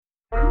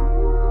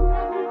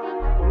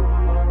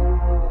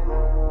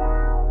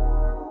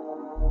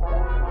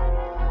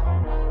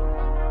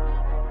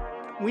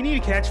We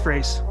need a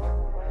catchphrase.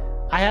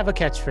 I have a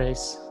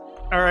catchphrase.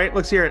 All right,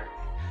 let's hear it.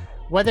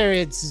 Whether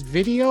it's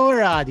video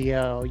or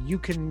audio, you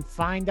can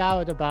find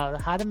out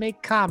about how to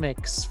make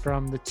comics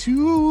from the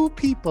two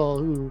people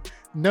who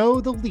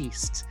know the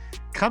least,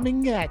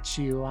 coming at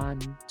you on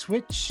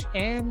Twitch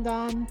and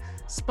on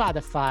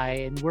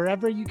Spotify and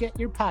wherever you get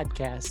your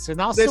podcasts, and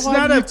also That's on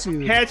not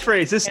YouTube, a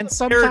catchphrase. This and is a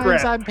sometimes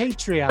paragraph. on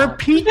Patreon.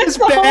 Repeat this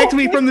back to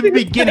me from the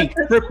beginning.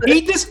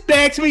 Repeat this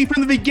back to me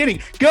from the beginning.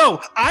 Go.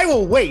 I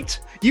will wait.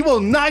 You will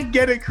not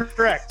get it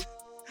correct.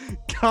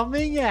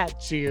 Coming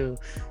at you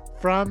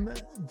from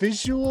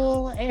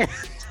visual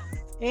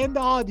and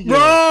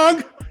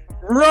audio.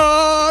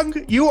 Wrong.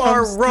 You are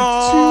Comes the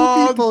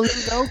wrong. Two people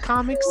who know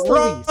comics the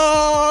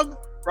least.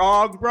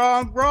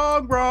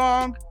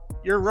 Wrong.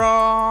 You're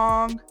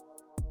wrong.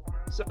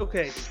 So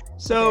okay.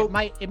 So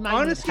Okay, it might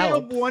on a need scale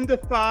help. of 1 to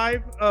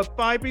 5,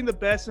 5 being the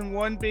best and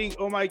 1 being,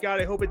 oh my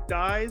god, I hope it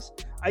dies,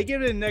 I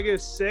give it a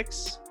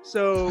 -6.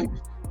 So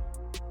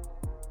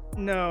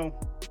no.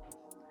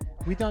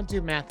 We don't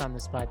do math on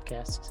this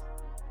podcast.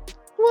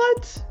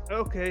 What?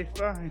 Okay,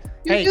 fine.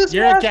 You Hey, just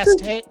you're a have guest.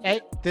 to-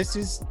 Hey, this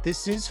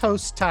is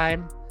host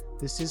time.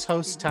 This is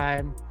host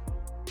time.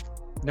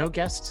 No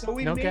guest. So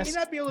we no may guest.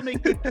 not be able to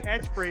make good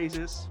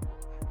catchphrases,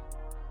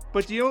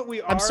 but do you know what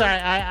we are? I'm sorry.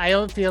 I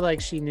don't feel like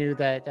she knew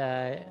that.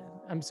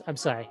 I'm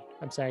sorry.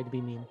 I'm sorry to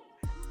be mean.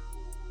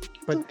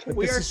 But, Okay. but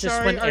We this are is just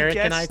sorry when our Eric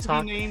and I guests to be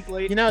talk. named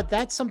late. You know,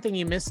 that's something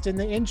you missed in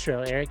the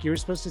intro, Eric. You were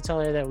supposed to tell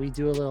her that we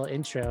do a little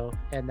intro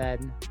and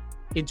then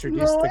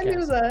introduce No, the I guest.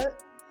 knew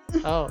that.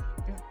 Oh.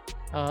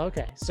 Oh,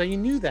 okay. So you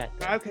knew that.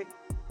 then.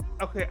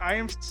 Okay, I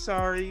am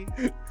sorry.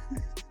 I'm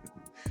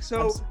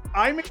So s-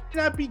 I may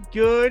not be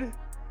good.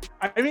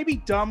 I may be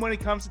dumb when it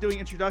comes to doing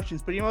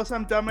introductions, but you know what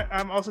I'm dumb at?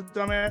 I'm also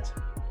dumb at.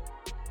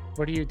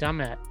 What are you dumb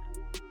at?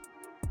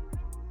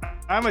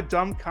 I'm a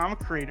dumb comic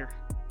creator.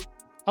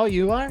 Oh,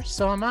 you are?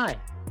 So am I.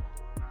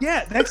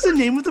 Yeah, that's the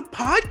name of the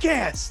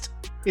podcast.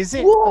 Is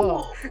it?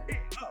 Whoa.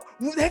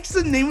 That's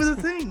the name of the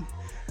thing.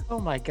 Oh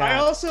my I god.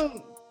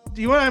 also,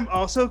 do you know what I'm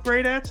also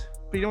great at?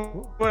 But you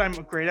know what I'm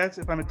great at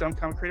if I'm a dumb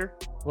comic creator?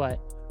 What?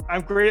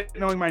 I'm great at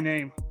knowing my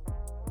name.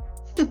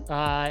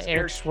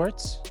 Eric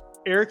Schwartz?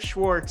 Eric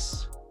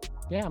Schwartz.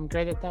 Yeah, I'm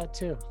great at that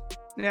too.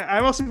 Yeah,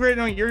 I'm also great at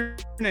knowing your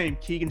name,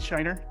 Keegan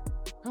Shiner.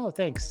 Oh,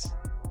 thanks.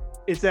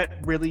 Is that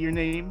really your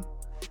name?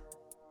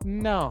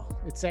 No,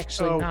 it's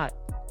actually Oh. not.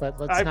 But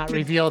let's I not think-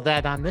 reveal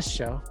that on this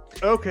show.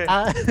 Okay.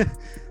 Uh,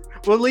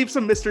 We'll leave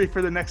some mystery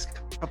for the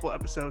next couple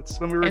episodes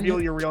when we reveal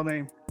your real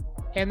name.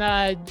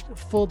 and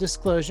full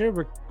disclosure,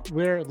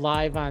 we're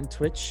live on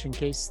Twitch in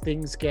case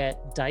things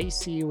get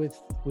dicey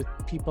with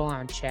people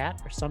on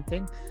chat or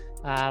something.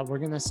 We're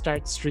gonna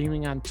start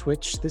streaming on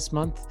Twitch this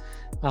month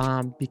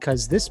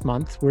because this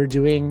month we're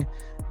doing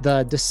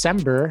the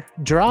December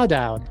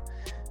Drawdown,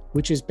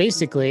 which is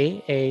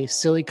basically a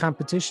silly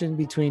competition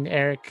between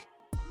Eric,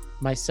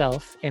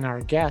 myself, and our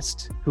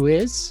guest, who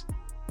is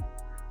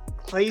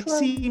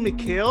Clancy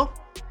McHale?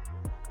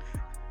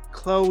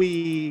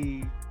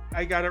 Chloe.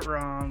 I got it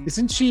wrong.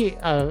 isn't she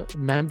a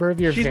member of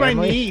your She's family?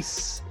 my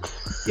niece.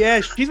 Yeah,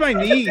 she's my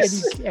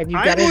niece. and you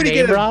I'm got her going to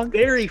name get a wrong.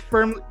 very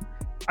firm.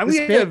 I'm This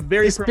going to get a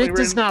very this firmly bit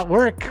does written. not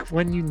work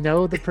when you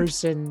know the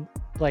person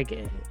like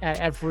at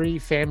every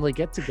family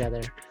get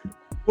together.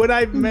 When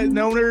I've Mhm.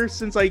 known her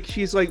since like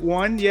she's like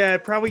 1, yeah,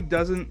 it probably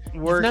doesn't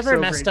work. You've never so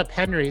messed great. up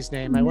Henry's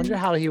name. I wonder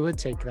how he would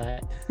take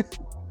that.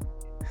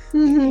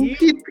 Mhm.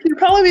 He'd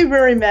probably be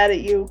very mad at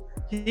you.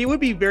 He would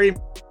be very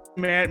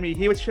mad at me.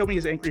 He would show me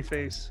his angry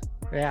face.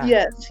 Yeah.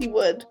 Yes, he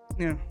would.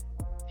 Yeah.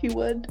 He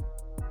would.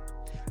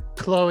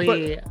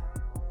 Chloe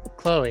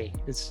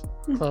is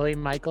Chloe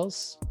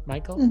Michaels.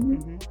 Michael?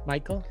 Mhm. Mhm.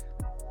 Michael?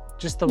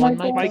 Just the one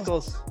Michael. Michael?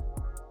 Michaels.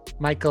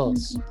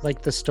 Michaels.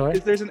 Like the store?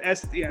 If there's an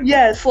S at the end.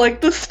 Yes, like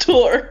the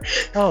store.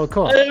 Oh,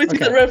 cool. I always get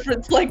the Okay.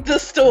 reference, like the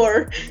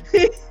store.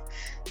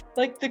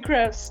 Like the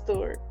craft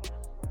store.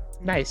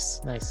 Nice.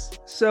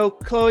 So,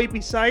 Chloe,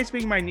 besides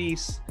being my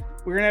niece,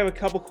 we're gonna have a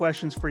couple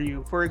questions for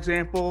you. For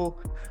example,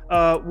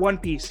 One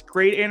Piece,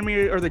 great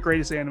anime or the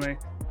greatest anime?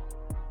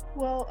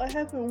 Well, I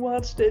haven't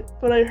watched it,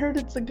 but I heard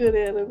it's a good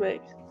anime.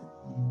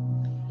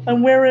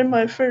 I'm wearing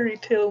my fairy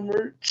tale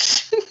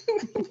merch.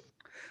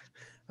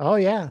 Oh,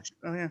 yeah.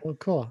 Oh yeah. Oh,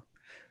 cool.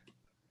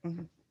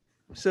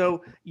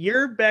 So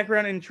your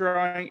background in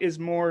drawing is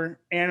more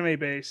anime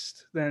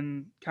based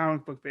than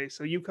comic book based.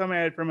 So you come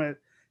at it from a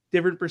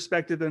different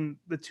perspective than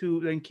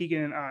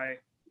Keegan and I.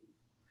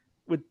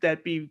 Would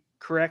that be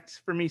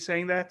correct for me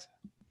saying that?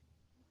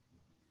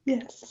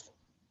 Yes.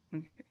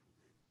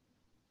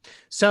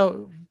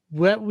 So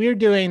what we're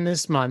doing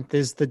this month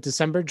is the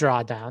December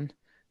Drawdown.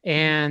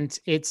 And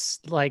it's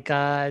like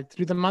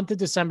through the month of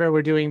December,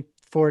 we're doing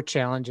 4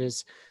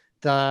 challenges.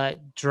 The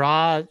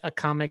Draw a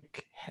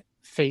Comic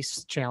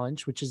Face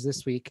Challenge, which is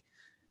this week.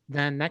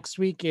 Then next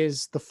week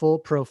is the full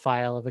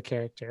profile of a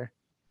character.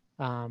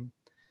 And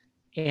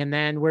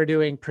then we're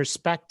doing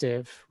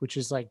Perspective, which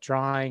is like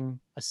drawing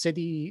a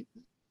city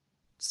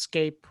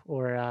scape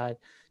or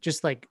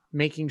just like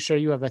making sure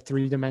you have a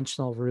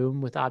 3-dimensional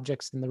room with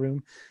objects in the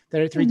room that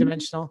are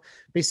 3-dimensional,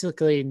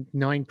 basically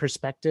knowing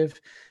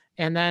perspective.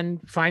 And then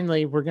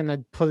finally, we're going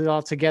to put it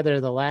all together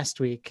the last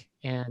week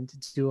and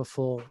do a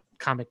full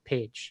comic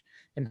page.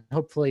 And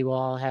hopefully we'll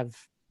all have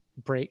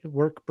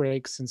work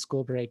breaks and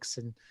school breaks,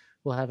 and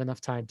we'll have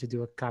enough time to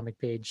do a comic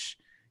page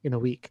in a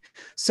week.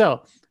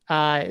 So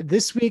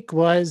this week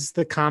was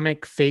the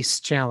comic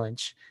face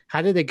challenge.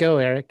 How did it go,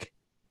 Eric?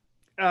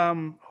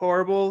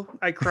 Horrible.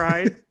 I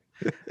cried.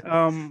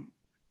 And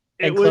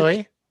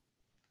Chloe?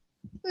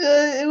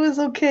 It was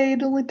okay.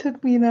 It only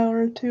took me an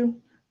hour or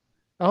two.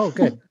 Oh,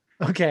 good.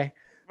 Okay.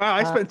 Wow,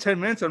 I spent 10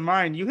 minutes on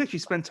mine. You actually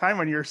spent time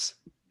on yours.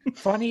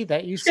 Funny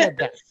that you said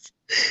that.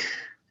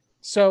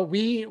 So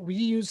we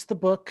used the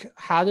book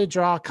How to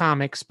Draw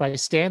Comics by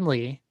Stan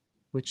Lee,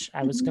 which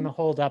I was going to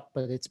hold up,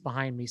 but it's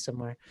behind me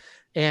somewhere.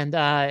 And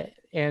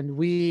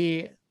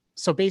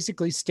so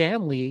basically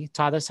Stan Lee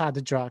taught us how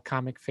to draw a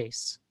comic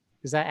face.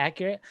 Is that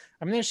accurate?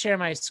 I'm going to share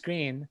my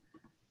screen.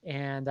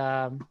 And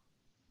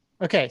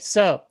okay,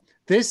 so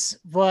this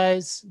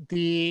was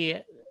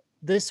the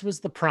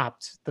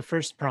prompt, the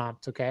first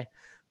prompt, okay,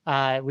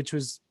 which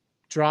was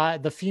draw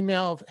the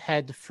female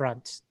head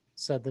front,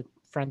 so the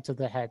front of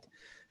the head.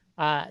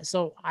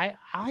 So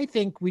I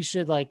think we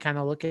should like kind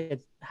of look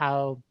at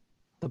how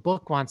the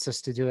book wants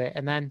us to do it,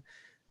 and then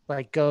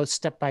like go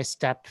step by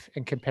step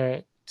and compare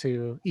it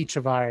to each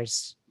of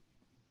ours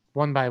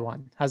one by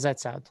one. How's that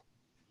sound?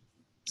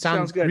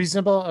 Sounds good.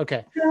 Reasonable?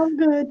 Okay. Sounds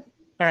good.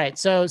 All right.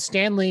 So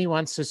Stan Lee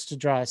wants us to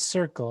draw a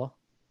circle,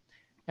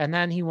 and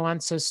then he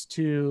wants us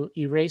to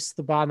erase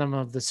the bottom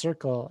of the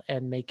circle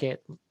and make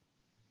it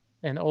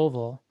an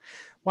oval.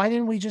 Why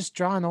didn't we just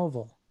draw an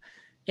oval?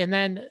 And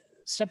then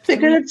step 3.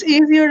 Because it's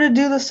easier to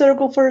do the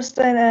circle first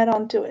and add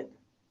on to it.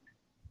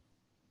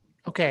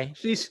 Okay.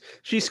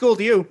 She schooled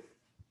you.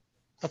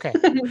 Okay.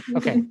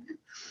 Okay.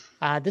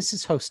 This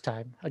is host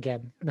time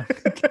again. No.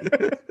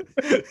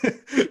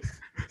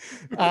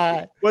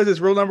 What is this,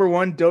 rule number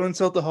 1? Don't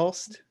insult the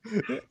host.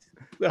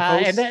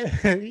 And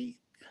then,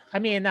 I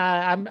mean,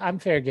 I'm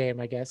fair game,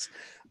 I guess.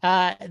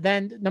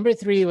 Then number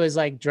 3 was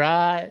like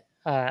draw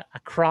a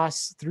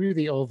cross through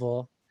the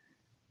oval.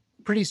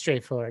 Pretty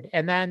straightforward.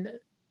 And then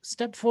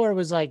step 4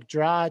 was like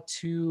draw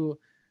 2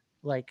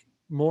 like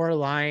more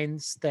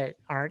lines that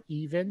aren't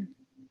even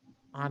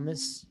on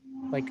this,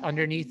 like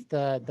underneath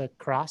the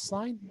cross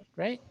line,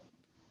 right?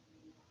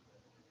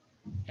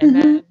 And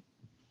then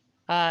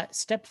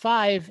step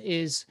 5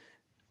 is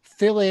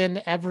fill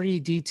in every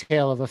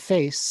detail of a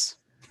face.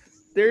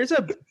 There's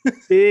a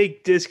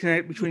big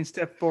disconnect between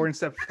step 4 and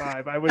step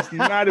 5. I was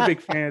not a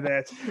big fan of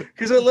that,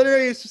 because it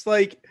literally is just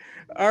like,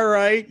 all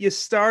right, you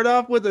start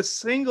off with a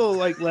single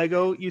like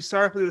Lego, you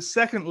start off with a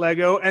second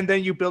Lego, and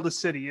then you build a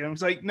city. And I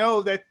was like,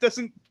 no, that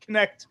doesn't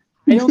connect.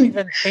 I don't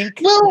even think.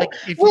 Well, like,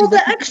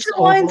 the extra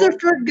lines are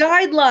for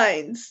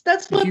guidelines.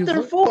 That's what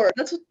they're for.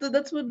 That's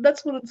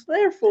what it's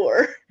there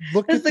for.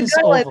 Look It's at the this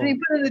guidelines, oval. and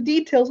you put in the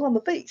details on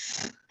the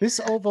face. This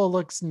oval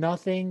looks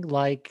nothing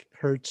like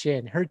her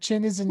chin. Her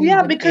chin isn't Yeah,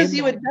 even because in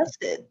you that.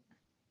 adjust it,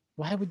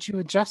 Why would you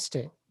adjust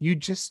it? You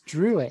just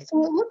drew it.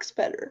 so it looks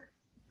better.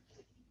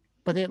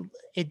 But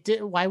it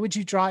did. Why would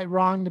you draw it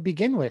wrong to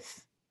begin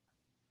with?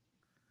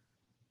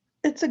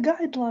 It's a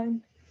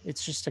guideline.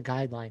 It's just a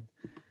guideline.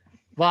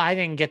 Well, I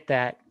didn't get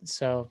that,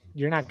 so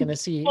you're not going to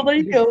see. Well, there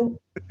you go.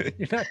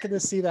 You're not going to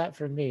see that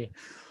from me.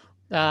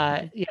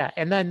 Yeah,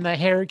 and then the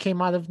hair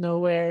came out of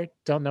nowhere.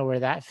 Don't know where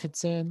that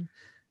fits in.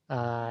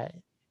 And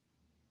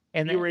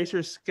You then, erase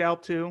your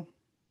scalp too.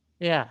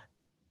 yeah,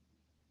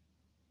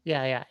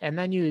 and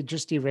then you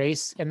just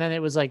erase, and then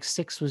it was like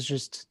 6 was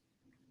just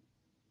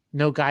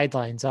no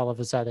guidelines all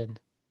of a sudden.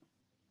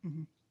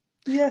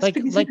 Yes, Like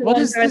because like you what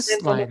can is add this guidelines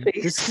on the line?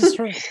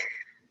 face.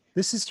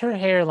 This is her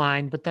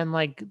hairline, but then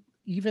like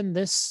even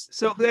this.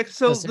 So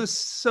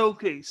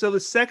the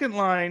second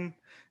line,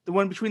 the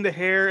one between the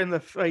hair and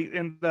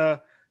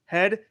the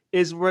head,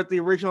 is what the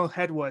original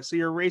head was. So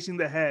you're erasing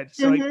the head.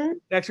 So like Mhm.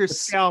 the extra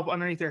scalp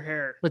underneath their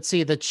hair. But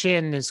see, the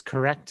chin is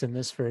correct in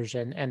this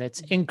version, and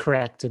it's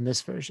incorrect in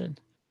this version.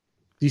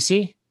 Do you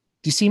see?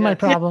 Do you see my Yeah.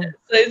 problem?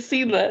 I've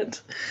seen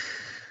that.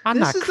 I'm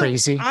This not is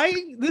crazy.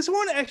 This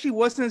one actually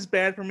wasn't as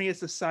bad for me as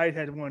the side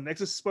head one.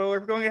 That's a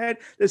spoiler for going ahead.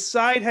 The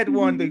side head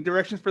one, the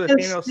directions for the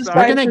Yes, female the side,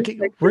 we're side gonna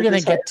perspective we're gonna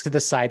is get to the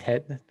side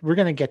head. We're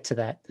gonna get to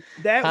that.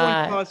 that one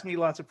uh, caused me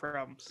lots of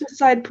problems. The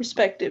side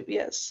perspective,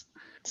 yes.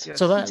 Yes.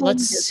 So That's all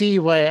let's good. see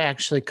what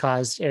actually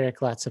caused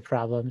Eric lots of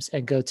problems,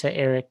 and go to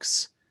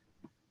Eric's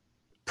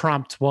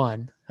prompt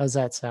 1. How's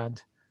that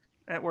sound?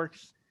 That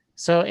works.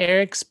 So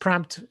Eric's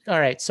prompt. All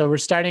right. So we're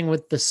starting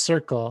with the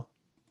circle,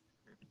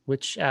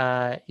 which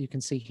you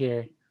can see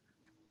here.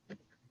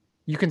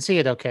 You can see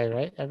it okay,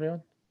 right,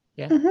 everyone?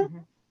 Yeah?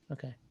 Mhm.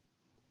 Okay.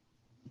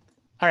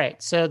 All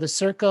right. So the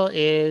circle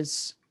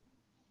is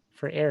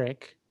for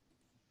Eric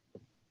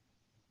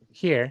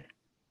here.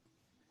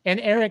 And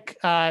Eric,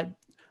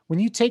 when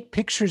you take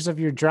pictures of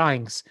your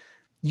drawings,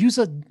 use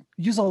a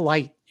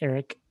light,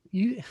 Eric.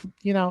 You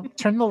know,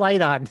 turn the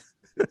light on.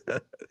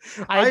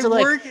 I had to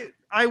like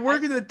I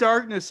work in the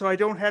darkness, so I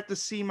don't have to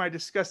see my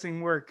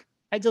disgusting work.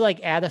 I had to like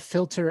add a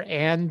filter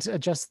and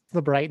adjust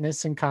the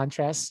brightness and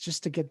contrast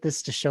just to get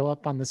this to show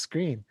up on the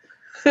screen.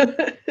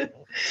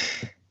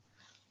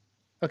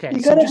 Okay,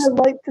 You so gotta just have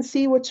light to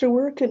see what you're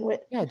working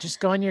with. yeah, just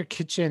go in your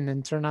kitchen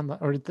and turn on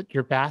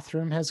your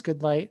bathroom has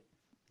good light,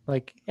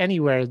 like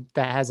anywhere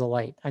that has a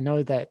light. I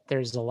know that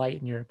there's a light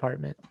in your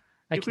apartment.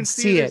 I You can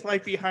see see there's it.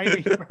 light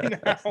behind me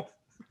right now.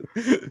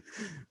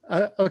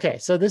 Okay,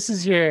 so this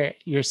is your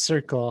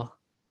circle.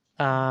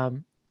 I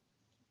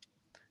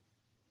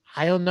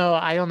don't know.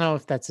 I don't know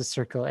if that's a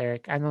circle,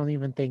 Eric. I don't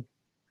even think.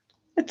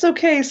 It's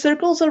okay.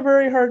 Circles are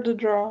very hard to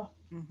draw.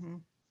 Mm-hmm.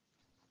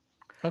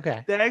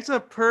 Okay. That's a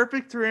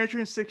perfect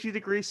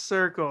 360-degree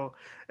circle.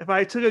 If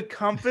I took a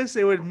compass,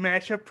 it would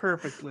match up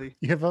perfectly.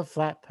 You have a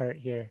flat part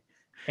here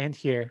and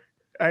here.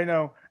 I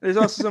know. There's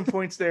also some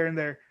points there and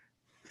there.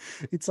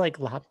 It's like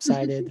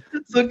lopsided.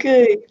 It's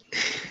okay.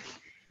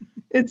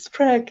 It's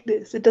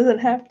practice. It doesn't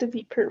have to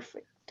be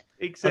perfect.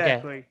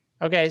 Exactly.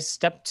 Okay,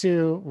 step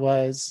 2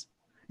 was,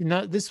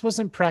 this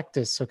wasn't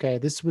practice, okay?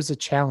 This was a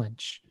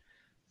challenge.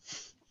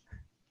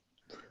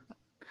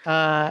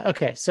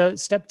 Okay, so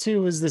step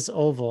 2 was this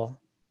oval.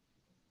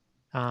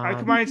 I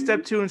combined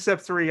step 2 and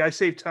step 3. I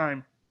saved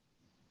time.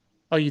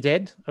 Oh, you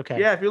did? Okay.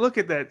 Yeah, if you look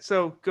at that.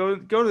 So go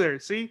to there.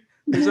 See?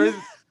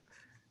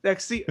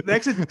 That's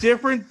a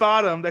different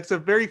bottom. That's a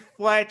very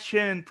flat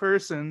chin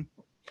person.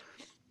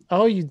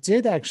 Oh, you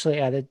did actually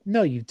add it.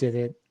 No, you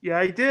didn't. Yeah,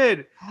 I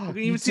did. You can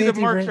even see the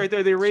marks right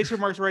there. The eraser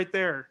marks right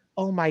there.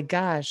 Oh my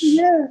gosh.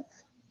 Yeah.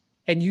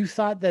 And you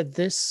thought that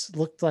this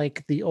looked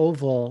like the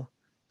oval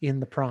in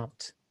the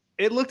prompt.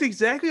 It looked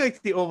exactly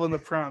like the oval in the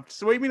prompt.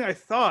 So what do you mean I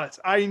thought?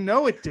 I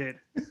know it did.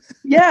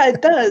 Yeah,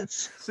 it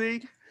does.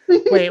 See?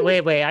 Wait.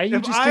 Are you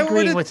If just I were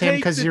agreeing to with him take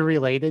because the- you're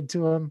related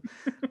to him?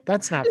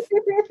 That's not.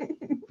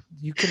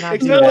 You cannot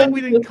It's do not that. like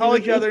we didn't call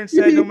each other and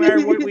say no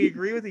matter what we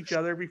agree with each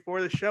other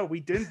before the show. We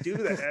didn't do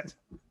that.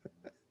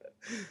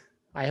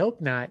 I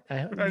hope not.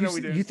 I know we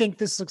didn't. You think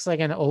this looks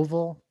like an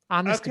oval?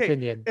 Honest Okay,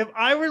 opinion. If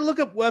I were to look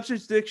up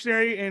Webster's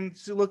dictionary and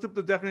looked up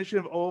the definition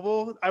of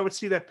oval, I would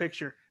see that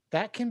picture.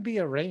 That can be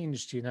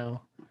arranged,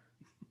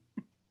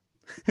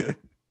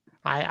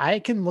 I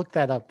can look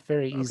that up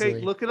very easily.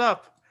 Okay, look it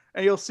up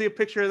and you'll see a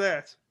picture of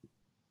that.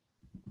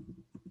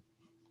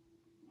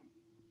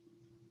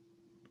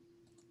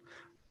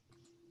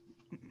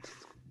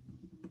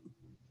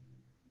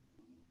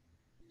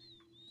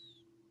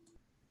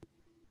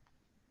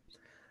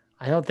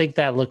 I don't think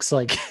that looks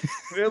like.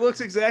 It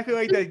looks exactly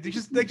like that.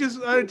 They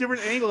just on a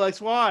different angle. That's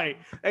why.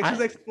 That's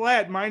just like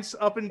flat. Mine's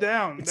up and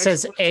down. It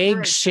says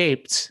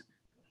egg-shaped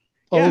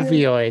Yeah.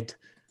 ovoid.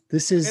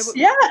 This is.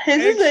 Yeah,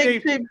 his is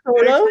Egg-shaped. egg-shaped,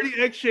 sort It's of.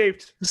 pretty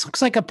egg-shaped. This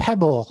looks like a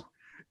pebble.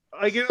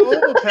 Like an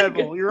oval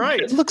pebble. You're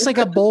right. It looks like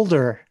a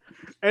boulder.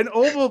 An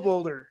oval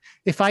boulder.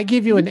 If I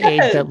give you an egg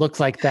Yes. that looked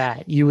like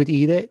that, you would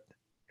eat it.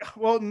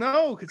 Well,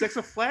 no, because that's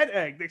a flat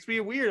egg. That's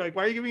being weird. Like,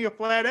 why are you giving me a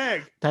flat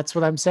egg? That's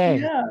what I'm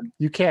saying. Yeah.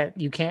 You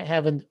can't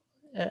have an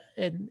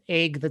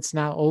egg that's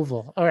not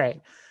oval. All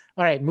right.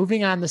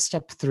 Moving on to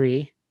step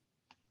 3.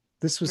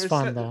 This was There's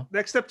fun though.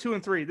 Next step 2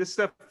 and 3. This is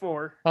step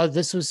 4. Oh,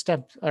 this was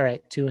step. All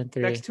right, 2 and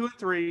 3. Next 2 and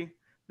 3.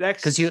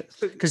 Next,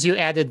 Because you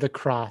added the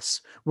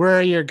cross. Where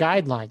are your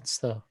guidelines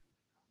though?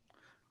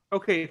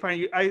 okay, fine.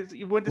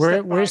 You went to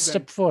step 5. Where's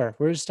step 4?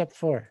 Where's step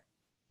 4?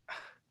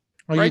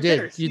 Oh, Right you did.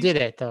 there, You see? did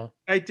it though.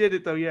 I did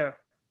it though. Yeah.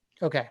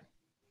 Okay.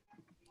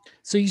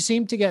 So you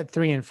seem to get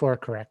 3 and 4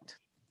 correct.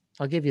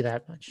 I'll give you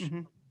that much.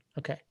 Mhm.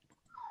 Okay.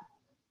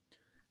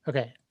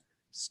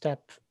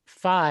 Step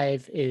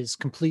 5 is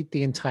complete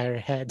the entire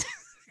head.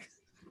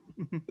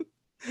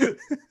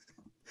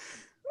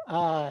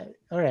 All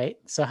right.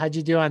 So how'd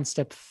you do on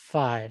step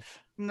 5?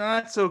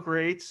 Not so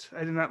great.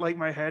 I did not like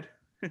my head.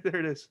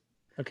 There it is.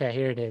 Okay,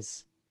 here it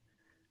is.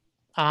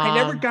 I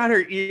never got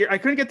her ear. I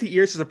couldn't get the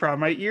ears as a problem.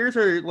 My ears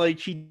are like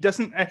she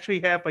doesn't actually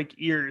have like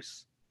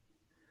ears.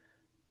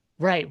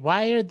 Right.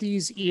 Why are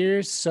these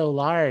ears so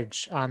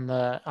large on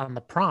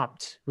the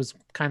prompt? Was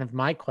kind of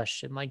my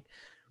question. Like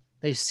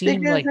they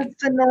seem Because like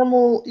it's the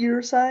normal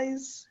ear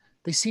size.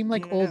 they seem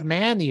like Yeah. old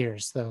man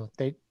ears though.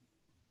 They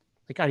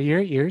like are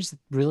your ears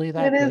really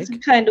that It is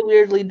big? kind of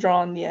weirdly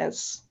drawn,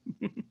 yes.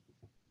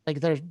 Like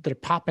they're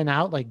popping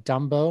out like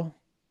Dumbo.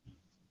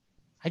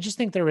 I just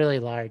think they're really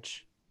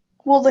large.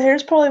 Well, the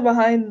hair's probably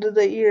behind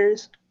the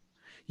ears.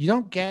 You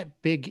don't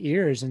get big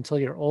ears until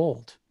you're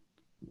old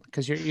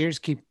because your ears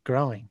keep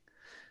growing.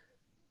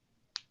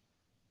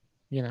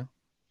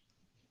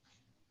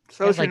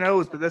 So is like- your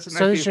nose, but that's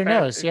So is your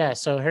nose. Yeah.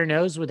 So her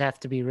nose would have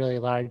to be really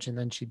large and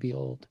then she'd be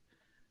old.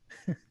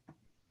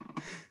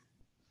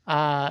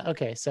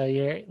 Okay. So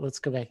let's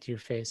go back to your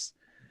face.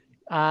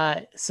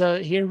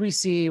 So here we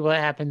see what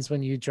happens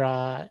when you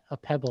draw a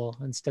pebble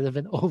instead of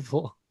an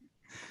oval.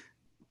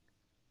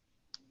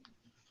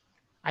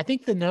 I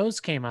think the nose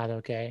came out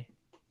okay.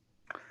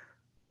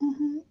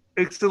 Hmm.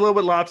 It's a little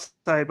bit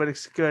lopsided, but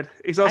it's good.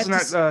 It's also I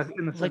have not to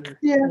in the like- center.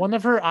 Yeah. One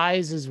of her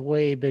eyes is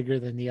way bigger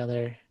than the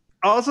other.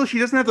 Also, she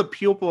doesn't have the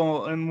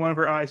pupil in one of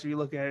her eyes. If you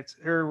look at it,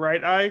 her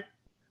right eye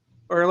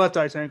or her left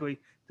eye, technically,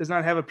 does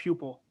not have a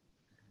pupil.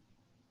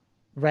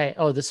 Right.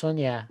 Oh, this one,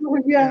 yeah. Oh,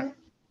 yeah.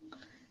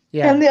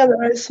 Yeah. And the other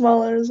eye's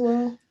smaller as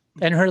well.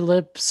 And her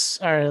lips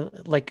are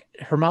like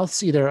her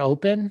mouth's either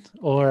open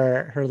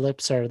or her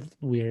lips are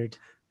weird.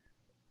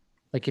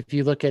 Like if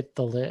you look at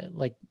the lip,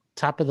 like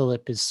top of the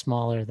lip is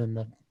smaller than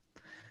the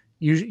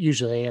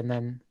usually, and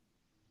then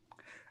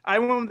I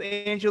went with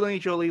Angelina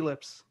Jolie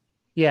lips.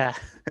 yeah.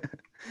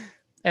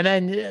 And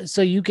then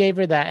so you gave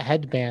her that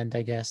headband,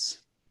 I guess.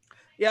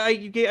 Yeah, I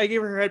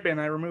gave her her headband.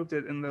 I removed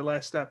it in the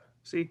last step.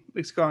 See,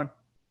 it's gone.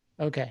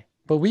 Okay.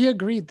 But we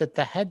agreed that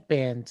the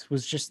headband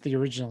was just the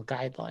original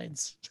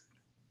guidelines.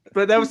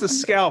 But that was the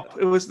scalp.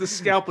 It was the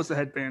scalp was the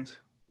headband.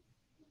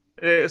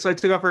 So I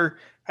took off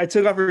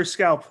her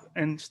scalp,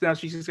 and now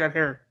she's just got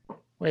hair.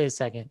 Wait a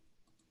second.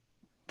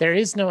 There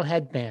is no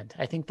headband.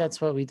 I think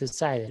that's what we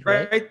decided,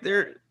 right? Right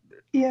there.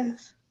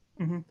 Yes.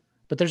 Mm-hmm.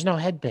 But there's no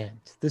headband.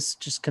 This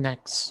just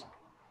connects.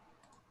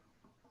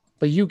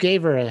 But you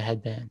gave her a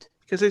headband.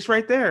 Because it's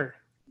right there.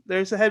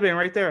 There's the headband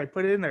right there. I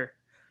put it in there.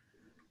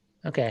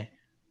 Okay.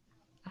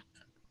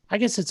 I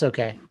guess it's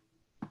okay.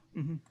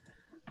 Mm-hmm.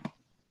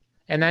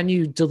 And then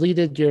you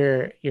deleted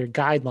your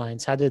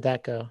guidelines. How did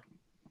that go?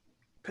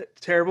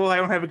 Terrible. I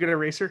don't have a good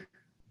eraser.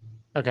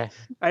 Okay.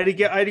 I had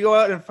to go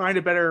out and find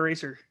a better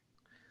eraser.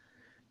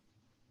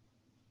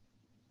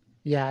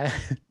 Yeah,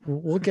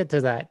 we'll get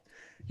to that.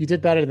 You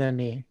did better than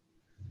me.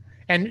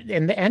 And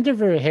the end of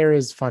her hair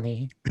is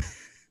funny.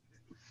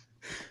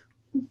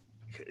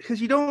 Because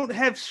you don't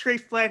have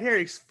straight flat hair.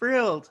 It's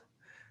frilled.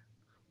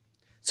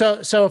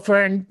 So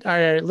for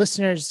our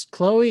listeners,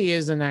 Chloe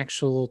is an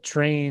actual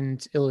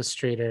trained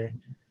illustrator.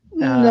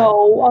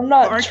 No, I'm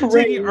not Aren't you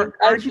trained. taking art-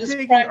 I've aren't you just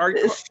taking art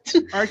cla- practiced.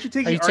 Aren't you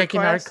taking Are you art taking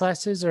class? art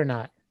classes or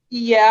not?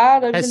 Yeah.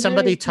 I've been Has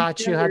somebody doing it taught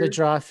you how to together.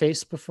 draw a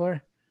face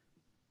before?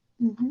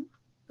 Mhm.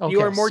 Okay,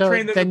 You are more so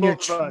trained than then the you're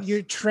both of us.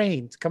 you're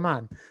trained. Come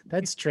on,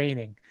 that's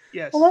training.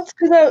 Yes. Well, that's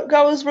because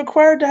I was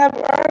required to have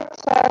art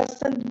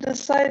class and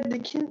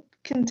decided to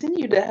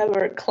continue to have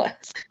art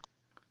class.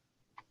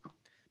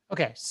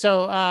 Okay,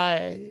 so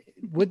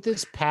would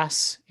this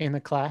pass in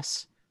a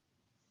class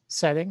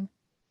setting?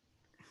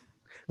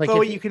 Like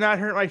Chloe, if- you cannot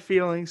hurt my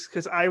feelings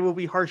because I will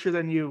be harsher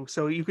than you.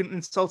 So you can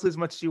insult as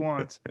much as you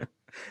want.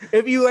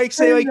 If you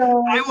say I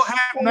will have I'm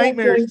not going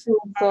nightmares. to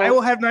insult. I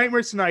will have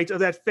nightmares tonight of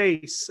that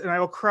face, and I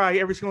will cry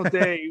every single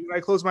day when I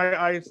close my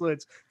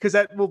eyelids because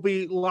that will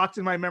be locked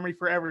in my memory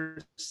forever,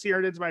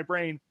 seared into my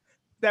brain.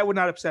 That would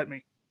not upset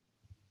me.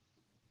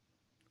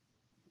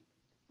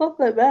 Not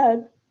that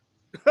bad.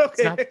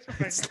 Okay.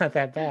 it's not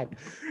that bad.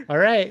 All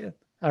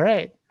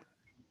right.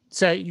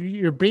 So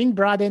you're being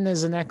brought in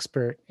as an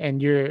expert,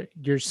 and you're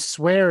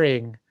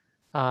swearing,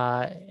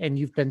 and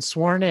you've been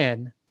sworn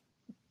in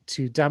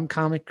to Dumb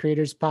Comic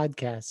Creators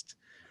Podcast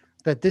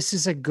that this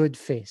is a good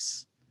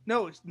face.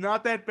 No, it's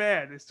not that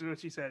bad. Is what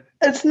she said.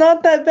 It's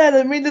not that bad.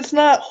 I mean, it's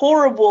not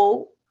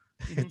horrible.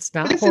 It's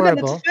not It's in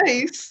horrible. its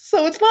face,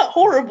 so it's not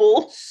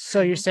horrible.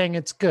 So you're saying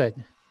it's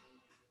good.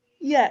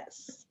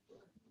 Yes,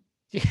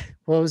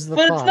 What was the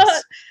but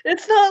clause?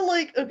 it's not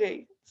like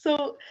okay.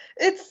 So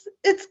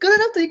it's good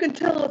enough that you can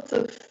tell it's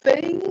a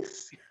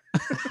face.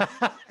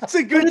 It's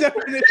a good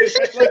definition.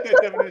 I like that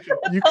definition.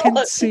 You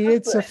can see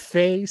it's a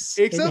face.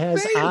 It's it a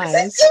has face. eyes.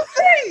 It's a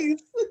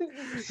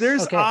face.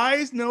 There's Okay.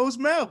 eyes, nose,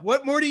 mouth.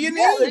 What more do you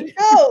Yeah, there need?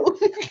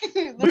 you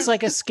go. Looks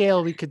like a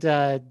scale we could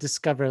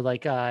discover,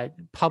 like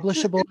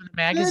publishable in a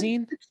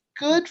magazine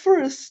Good for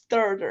a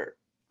starter.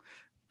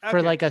 for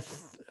Okay. like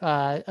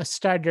a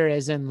starter,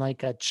 as in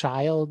like a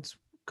child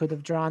could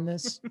have drawn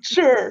this.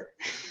 Sure.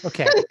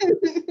 Okay,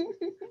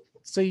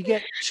 so you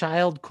get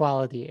child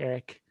quality,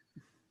 Eric,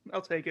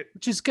 I'll take it.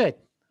 which is good.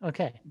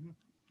 Okay,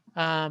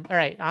 Mhm. all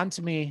right, on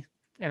to me,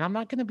 and I'm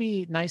not going to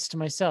be nice to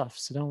myself,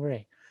 so don't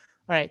worry.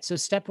 All right, so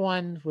step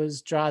one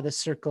was draw the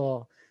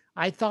circle.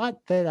 I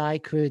thought that I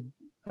could.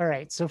 All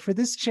right, so for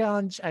this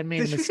challenge, I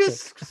made a Did you mistake.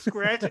 just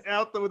scratch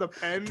out with a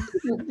pen?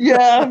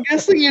 Yeah, I'm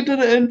guessing you did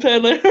it in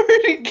pen. I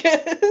already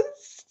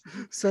guessed.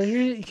 So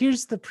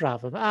here's the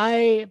problem.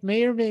 I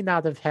may or may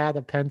not have had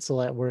a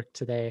pencil at work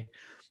today.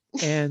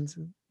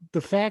 And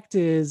the fact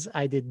is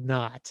I did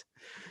not.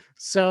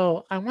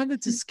 So I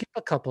wanted to skip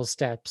a couple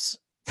steps.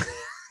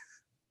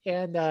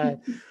 and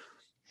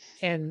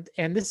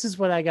this is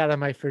what I got on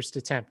my first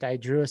attempt. I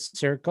drew a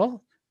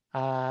circle,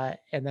 and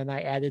then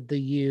I added the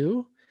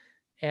U,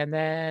 and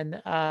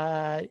then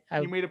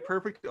You made a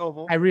perfect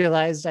oval. I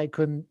realized I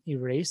couldn't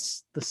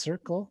erase the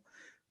circle.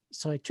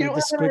 So I You tried don't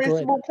to have an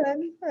squiggle it. erasable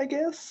pen, I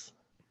guess.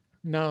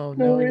 No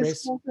No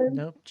erase. erasable pen?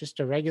 Nope, just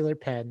a regular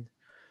pen.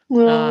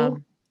 No.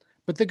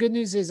 But the good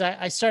news is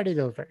I started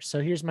over.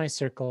 So here's my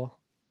circle.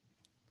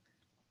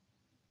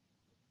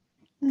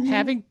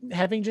 Mhm.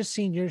 Having just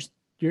seen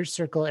your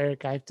circle,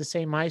 Eric, I have to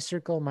say my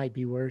circle might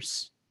be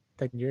worse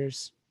than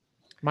yours.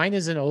 Mine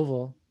is an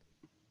oval.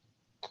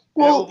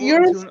 Well, oval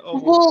yours. into an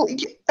oval.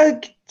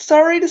 Well,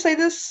 sorry to say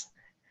this,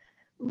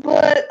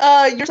 but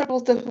your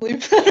circle's definitely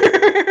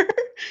better.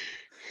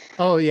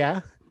 Oh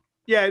yeah.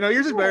 Yeah, no,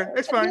 yours is better.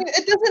 It's I fine. mean,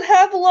 it doesn't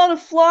have a lot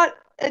of flat.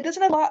 It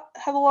doesn't have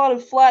a lot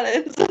of flat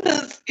ends.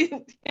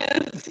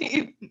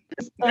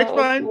 That's Oh,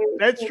 fine. okay.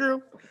 That's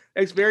true.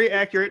 It's very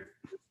accurate.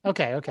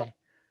 Okay.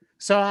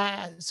 So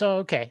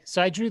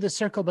I drew the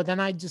circle, but then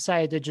I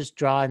decided to just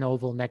draw an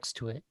oval next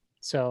to it.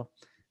 So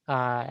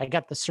I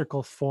got the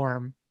circle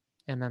form,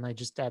 and then I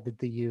just added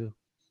the U.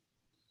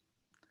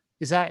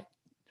 Is that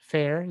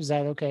fair? Is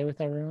that okay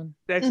with everyone?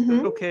 That's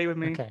Mhm. okay with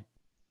me.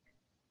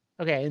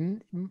 Okay,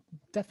 and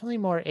definitely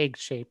more egg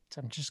shaped.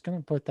 I'm just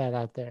gonna put that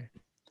out there.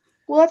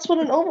 Well, that's what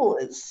an oval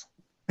is.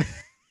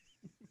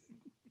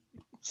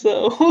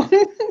 So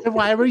Then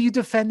why were you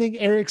defending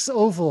Eric's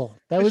oval?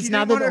 That But was you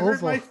not didn't an want to hurt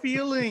oval. my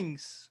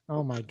feelings.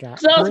 Oh my god.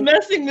 'cause I was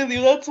messing with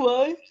you, that's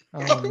why.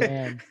 Oh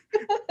man.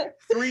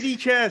 3D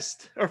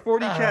chest or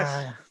 4D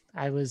chest.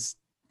 I was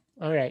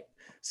all right.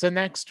 So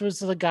next was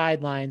the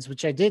guidelines,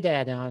 which I did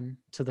add on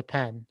to the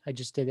pen. I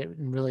just did it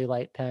in really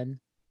light pen.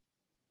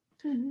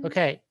 Mhm.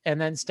 Okay. And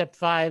then step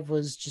 5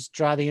 was just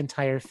draw the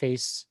entire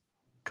face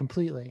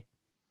completely.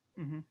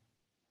 Mhm.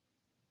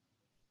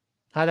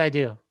 How'd I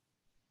do?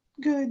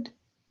 Good.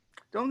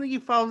 Don't think you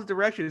followed the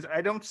directions.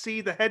 I don't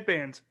see the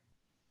headband.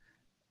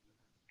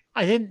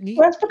 I didn't need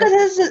Well, that's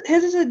because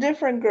his is a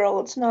different girl.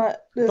 It's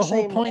not the the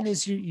same. whole point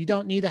is you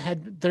don't need a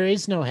head. There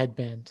is no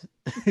headband.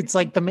 It's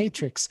like the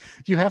Matrix.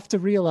 You have to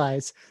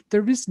realize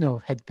there is no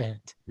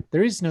headband.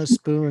 There is no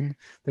spoon.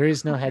 There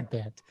is no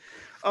headband.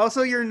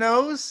 Also, your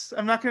nose,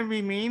 I'm not going to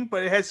be mean,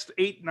 but it has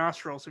 8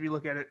 nostrils if you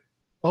look at it.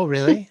 Oh,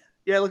 really?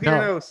 Yeah, look at No.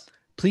 your nose.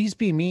 Please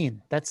be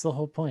mean. That's the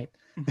whole point.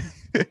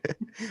 Look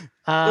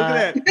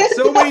at that.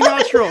 So many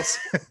nostrils.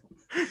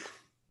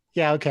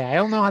 Yeah, okay. I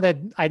don't know how to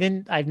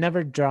I've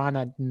never drawn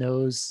a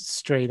nose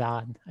straight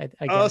on. I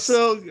guess.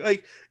 Also,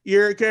 like you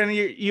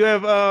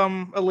have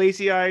a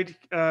lazy-eyed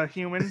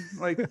human,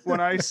 like one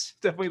eye's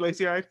definitely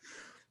lazy-eyed.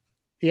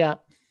 Yeah.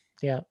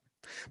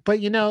 But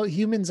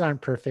humans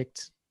aren't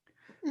perfect.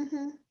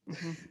 Mhm.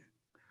 Mhm.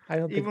 I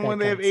don't think Even that when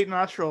they have counts. 8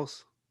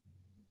 nostrils.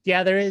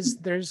 Yeah,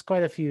 there's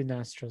quite a few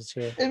nostrils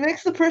here. It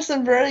makes the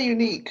person very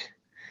unique.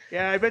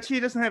 Yeah, I bet she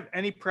doesn't have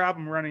any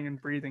problem running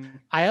and breathing.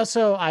 I was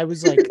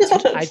like,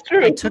 That's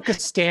true. I took a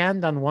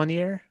stand on one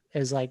ear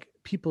as like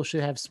people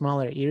should have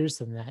smaller ears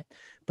than that.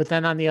 But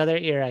then on the other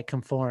ear, I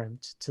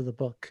conformed to the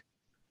book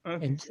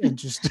Okay. and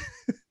just,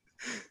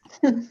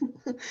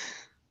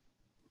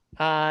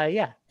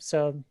 yeah.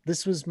 So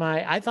this was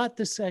I thought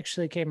this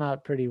actually came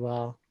out pretty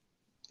well.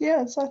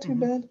 Yeah, it's not too Mhm.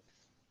 bad.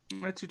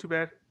 Not too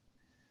bad.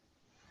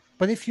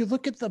 But if you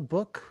look at the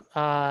book,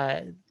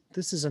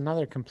 this is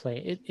another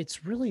complaint.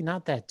 It's really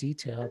not that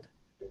detailed,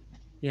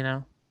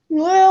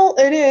 Well,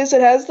 it is.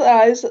 It has the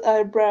eyes, the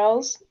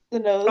eyebrows, the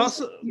nose.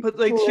 Also, but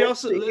like the she lips,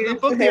 also the the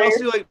ears, book the they hair. also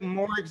do like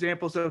more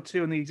examples though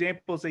too, and the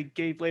examples they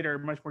gave later are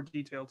much more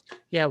detailed.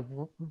 Yeah,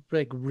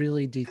 like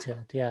really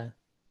detailed. Yeah.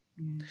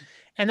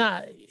 And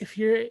if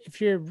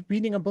you're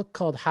reading a book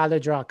called How to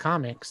Draw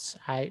Comics,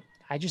 I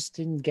just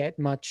didn't get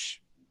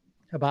much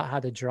about how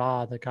to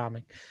draw the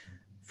comic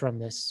from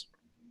this.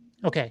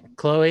 Okay,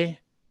 Chloe,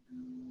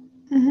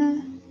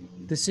 Mhm.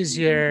 this is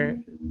your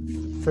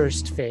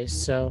first face.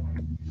 So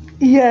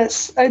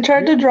Yes, I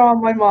tried to draw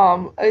my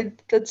mom.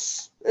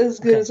 That's as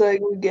good Okay. as I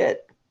would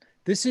get.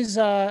 this is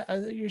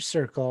your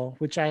circle,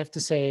 which I have to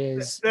say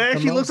is That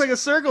actually looks like a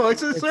circle.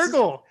 It's a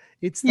circle.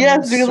 It's the Yes,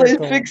 most because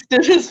circle. I fixed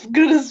it as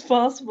good as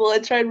possible. I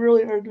tried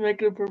really hard to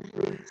make it a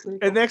perfect circle.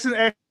 And next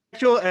an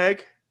actual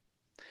egg.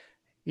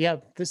 Yeah,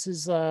 this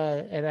is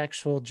an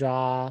actual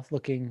jaw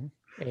looking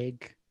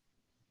egg.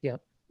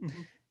 Yep.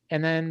 Mhm.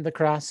 And then the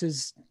cross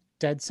is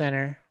dead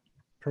center.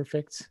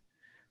 Perfect.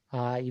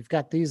 You've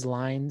got these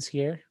lines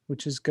here,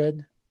 which is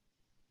good.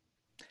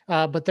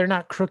 But they're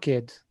not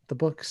crooked. The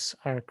books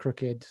are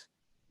crooked.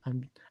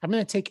 I'm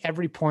going to take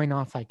every point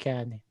off I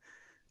can.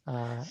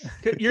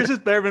 Yours is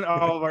better than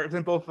all of ours,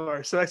 than both of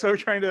ours. So that's why we're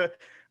trying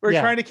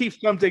Yeah. to keep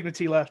some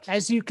dignity left.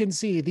 As you can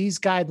see, these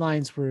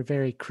guidelines were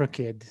very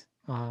crooked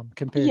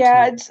compared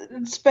Yeah, to.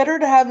 it's better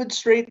to have it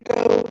straight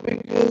though,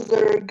 because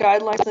there are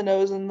guidelines the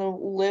nose and the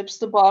lips.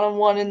 The bottom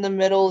one in the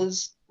middle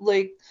is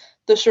like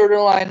the shorter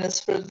line is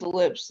for the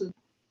lips.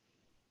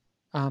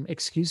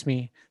 Excuse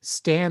me,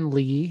 Stan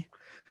Lee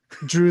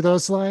drew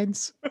those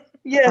lines.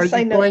 Yes, Are I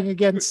you know. going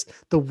against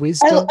the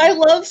wisdom I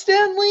love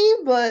Stan Lee,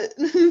 but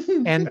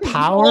and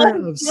power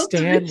Well, of not to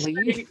Stan be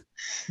Lee? straight.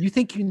 You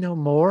think you know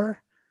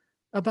more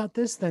about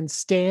this than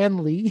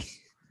Stan Lee?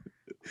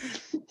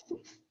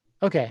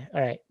 Okay,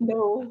 all right.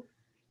 No,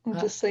 I'm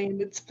just saying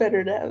it's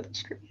better to have it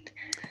straight.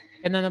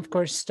 And then, of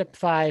course, step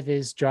 5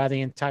 is draw the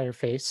entire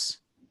face.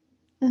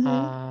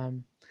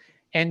 Mhm.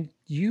 And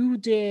you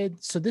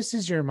did, so this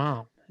is your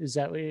mom. Is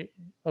that what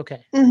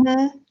okay.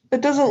 It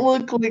doesn't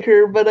look like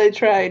her, but I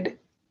tried.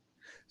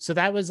 So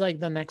that was like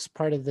the next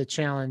part of the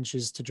challenge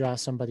is to draw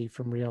somebody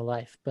from real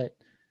life. But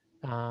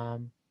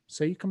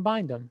so you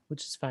combined them,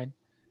 which is fine.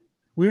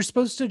 We were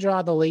supposed to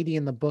draw the lady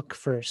in the book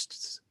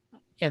first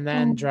and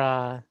then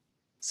draw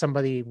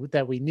somebody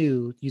that we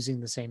knew using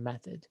the same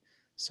method.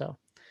 So,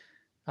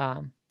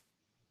 but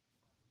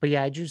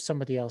yeah, I drew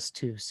somebody else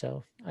too.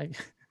 So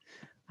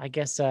I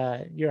guess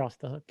you're off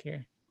the hook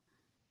here.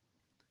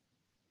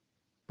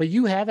 But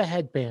you have a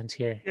headband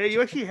here. Yeah,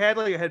 you actually had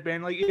like a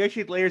headband. Like you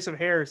actually had layers of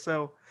hair,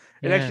 so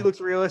it Yeah. actually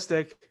looks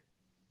realistic.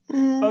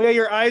 Mhm. Oh yeah,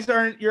 your eyes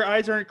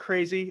aren't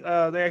crazy.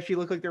 They actually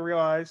look like they're real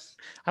eyes.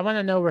 I want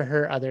to know where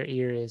her other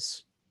ear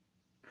is.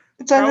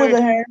 It's under Probably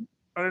the hair.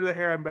 under the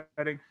hair, I'm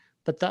betting.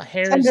 But the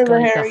hair Under is the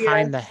going hair,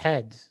 behind the yes.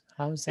 head.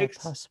 How is that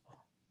It's-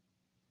 possible?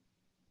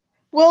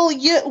 Well,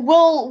 yeah.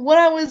 Well, when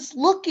I was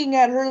looking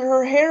at her,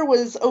 her hair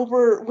was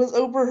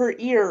over her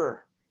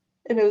ear,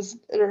 and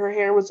her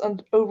hair was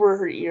over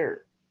her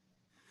ear.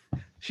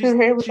 She's Her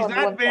hair was she's on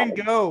not one Van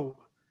side. Gogh.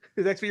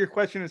 That's what your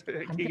question is,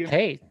 Keegan.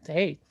 Hey,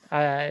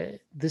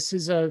 this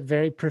is a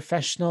very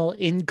professional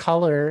in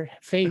color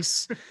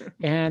face,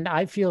 and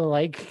I feel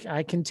like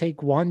I can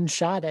take one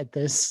shot at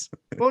this.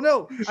 Well,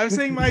 no, I'm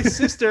saying my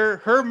sister,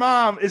 her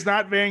mom is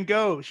not Van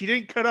Gogh. She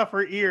didn't cut off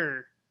her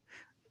ear.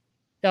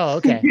 Oh,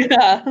 okay.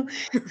 Yeah.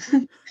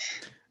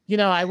 You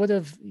know, that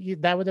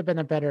would have been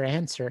a better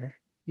answer.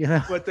 You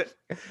know, But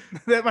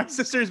that my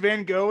sister's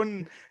Van Gogh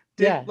and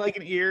did Yeah. like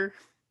an ear.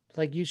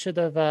 like you should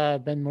have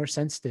been more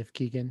sensitive,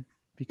 Keegan,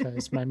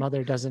 because my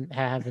mother doesn't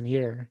have an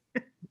ear.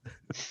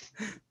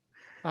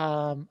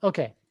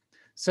 Okay.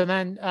 So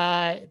then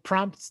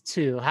prompt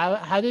 2.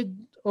 How did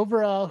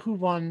overall who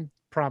won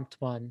prompt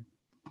 1?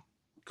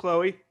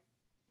 Chloe.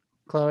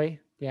 Chloe?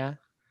 Yeah.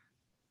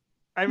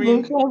 I No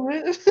mean,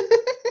 comment.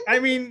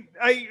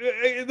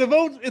 the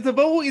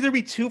vote will either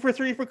be 2 for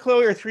 3 for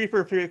Chloe or 3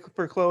 for 3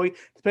 for Chloe,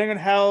 depending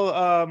on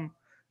how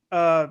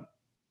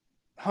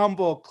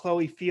humble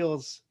Chloe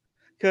feels.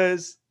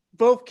 Because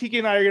both Kiki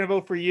and I are gonna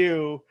vote for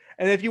you.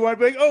 And if you want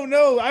to be like, oh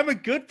no, I'm a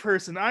good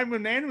person, I'm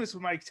unanimous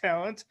with my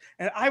talent,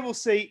 and I will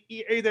say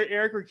either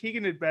Eric or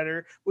Keegan did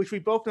better, which we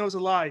both know is a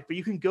lie, but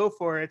you can go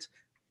for it.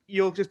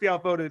 You'll just be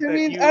outvoted. I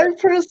mean, I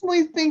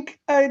personally think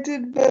I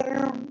did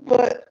better,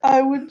 but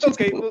I would just.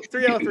 Okay, well,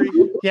 3 out of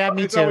 3. Yeah,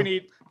 me That's all we too.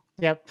 need.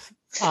 Yep.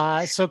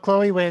 So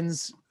Chloe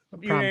wins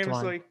prompt 1.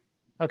 Unanimously.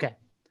 Okay.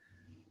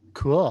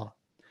 Cool.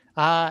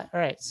 All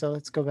right. So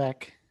let's go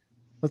back.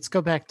 Let's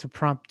go back to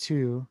prompt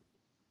 2.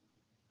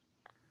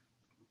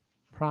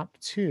 Prompt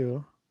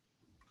 2.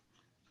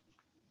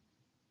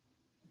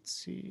 Let's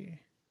see.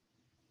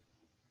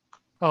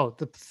 Oh,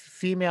 the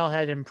female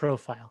head in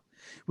profile,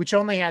 which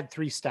only had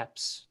 3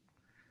 steps,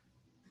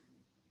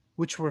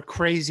 which were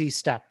crazy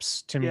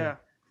steps to me. Yeah.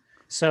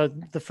 So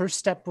the first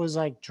step was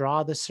like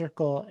draw the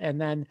circle, and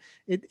then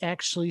it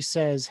actually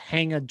says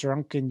hang a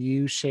drunken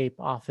U shape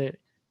off it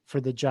for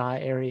the jaw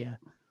area.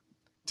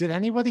 Did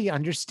anybody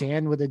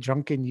understand what a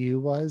drunken U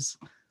was?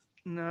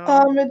 No.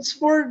 It's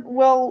for,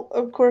 well,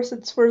 of course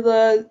it's for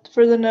the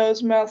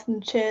nose, mouth,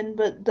 and chin,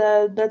 but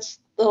that's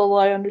all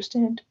I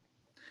understand.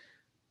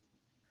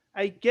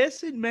 I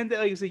guess it meant that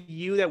like, it was a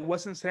U that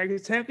wasn't centered.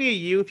 It's technically a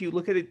U if you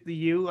look at it, the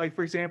U, like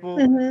for example,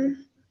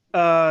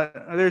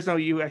 Mm-hmm. there's no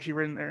U actually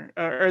written there.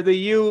 Or the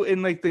U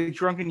in like the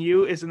drunken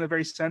U is in the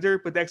very center,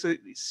 but that's a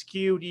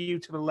skewed U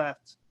to the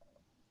left.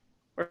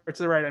 Or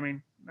to the right, I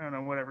mean. I don't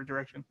know, whatever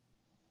direction.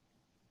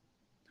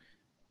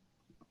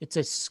 It's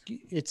a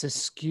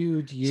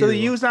skewed U. So the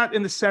U is not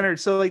in the center.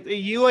 So like the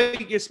U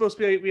like is supposed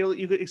to be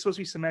it's supposed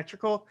to be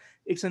symmetrical.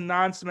 It's a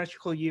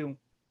non-symmetrical U.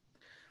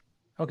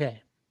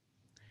 Okay.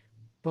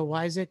 But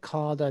why is it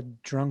called a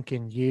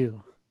drunken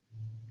U?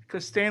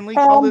 Because Stan Lee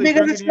called it a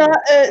Because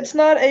drunken U. it's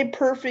not a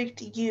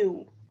perfect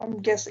U. I'm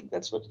guessing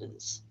that's what it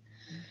is.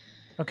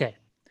 Okay.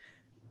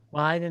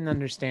 Well, I didn't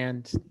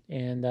understand,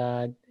 and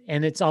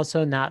it's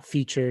also not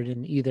featured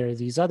in either of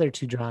these other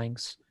 2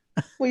 drawings.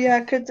 Well, yeah,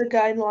 because the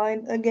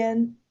guideline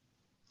again.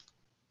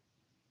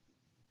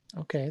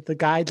 Okay, the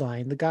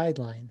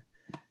guideline.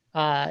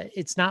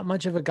 It's not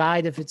much of a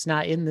guide if it's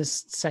not in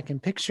this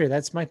second picture.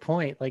 That's my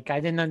point. Like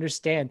I didn't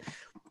understand.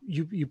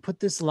 You put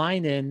this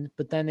line in,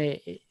 but then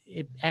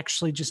it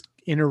actually just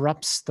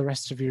interrupts the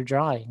rest of your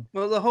drawing.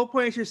 Well, the whole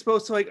point is you're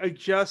supposed to like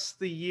adjust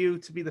the U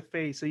to be the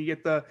face, so you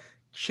get the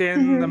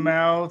chin, the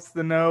mouth,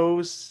 the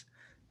nose,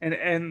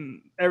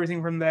 and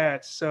everything from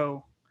that.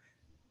 So.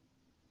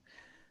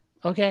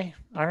 Okay.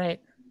 All right.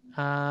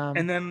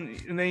 And then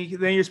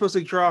you're supposed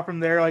to draw from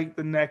there, like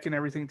the neck and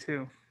everything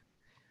too.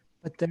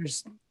 But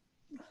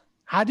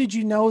how did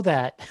you know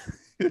that?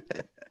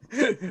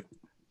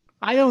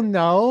 I don't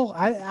know.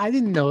 I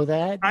didn't know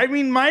that. I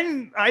mean,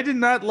 mine. I'm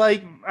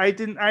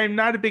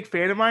not a big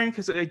fan of mine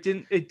because it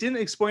didn't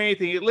explain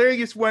anything. It literally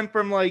just went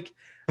from like,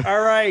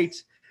 all right,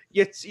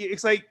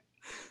 it's like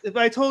if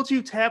I told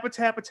you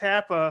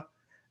tappa,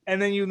 and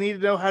then you need to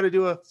know how to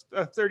do a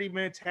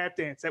 30-minute tap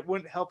dance, that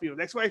wouldn't help you.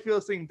 That's what I feel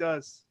this thing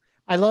does.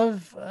 I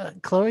love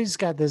Chloe's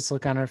got this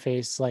look on her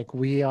face like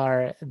we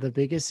are the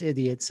biggest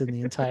idiots in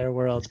the entire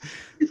world.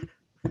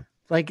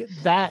 Like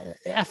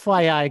that,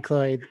 FYI,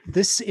 Chloe,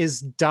 this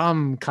is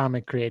dumb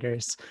comic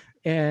creators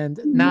and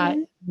not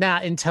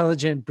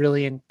intelligent,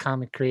 brilliant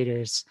comic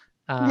creators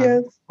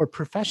or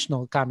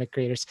professional comic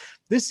creators.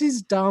 This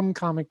is dumb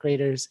comic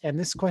creators, and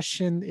this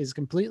question is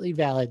completely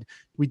valid.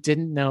 We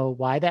didn't know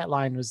why that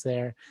line was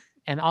there.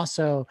 And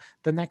also,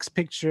 the next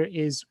picture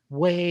is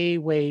way,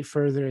 way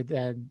further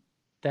than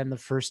the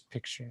first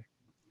picture.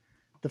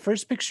 The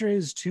first picture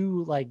is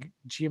two like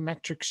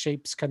geometric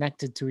shapes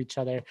connected to each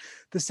other.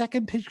 The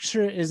second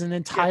picture is an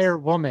entire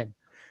woman.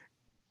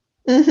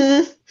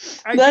 Mm-hmm.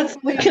 I That's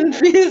do the believe-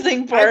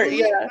 confusing I part.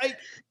 believe, Yeah.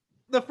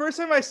 the first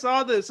time I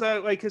saw this,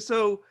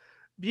 so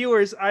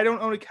viewers, I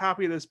don't own a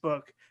copy of this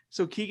book,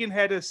 so Keegan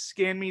had to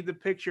scan me the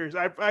pictures.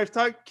 I've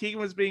thought Keegan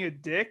was being a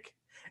dick,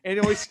 and he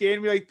always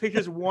scanned me like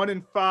pictures 1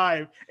 and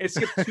 5, and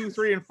skipped 2,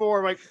 3, and 4.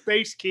 I'm like,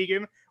 thanks,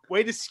 Keegan.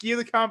 Way to skew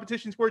the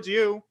competition towards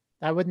you.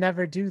 I would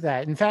never do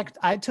that. In fact,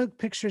 I took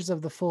pictures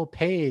of the full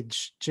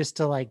page just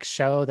to like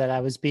show that I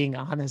was being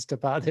honest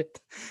about it.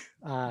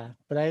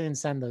 But I didn't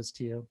send those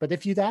to you. But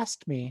if you'd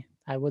asked me,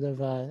 I would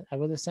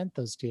have sent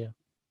those to you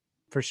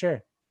for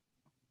sure.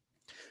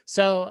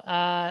 So,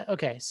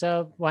 okay.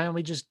 So why don't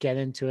we just get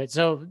into it?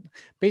 So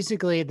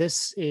basically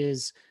this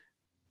is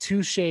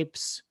two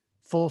shapes,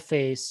 full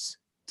face,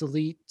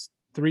 delete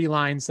 3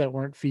 lines that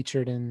weren't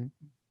featured in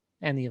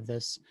any of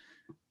this.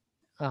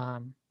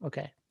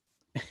 Okay.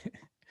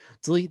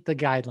 Delete the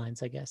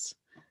guidelines, I guess.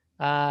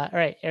 All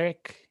right,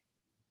 Eric,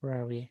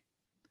 where are we?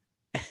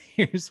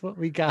 Here's what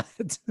we got.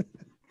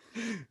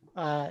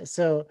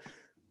 So,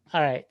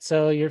 all right.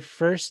 So your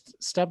first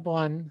step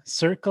 1,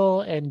 circle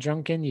and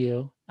drunken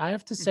you. I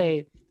have to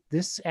say,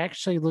 this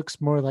actually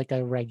looks more like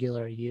a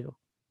regular you.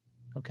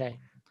 Okay.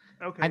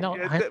 Okay. I know.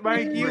 My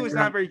you is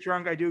not very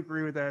drunk. I do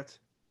agree with that.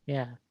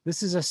 Yeah.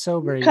 This is a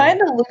sober you.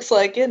 Kind of looks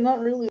like it, not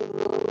really.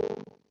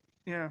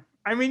 Yeah.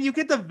 I mean, you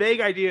get the vague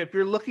idea. If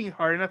you're looking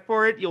hard enough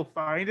for it, you'll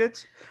find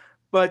it.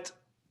 But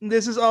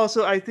this is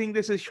also, I think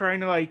this is trying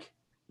to like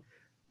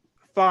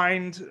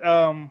find,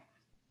 I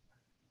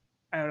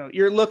don't know,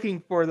 you're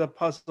looking for the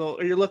puzzle,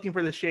 or you're looking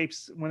for the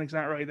shapes when it's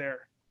not really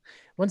there.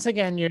 Once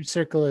again, your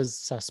circle is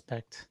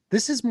suspect.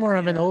 This is more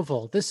of an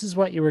oval. This is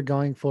what you were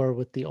going for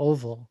with the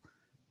oval.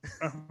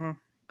 Uh-huh.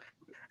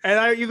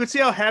 And you could see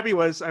how happy I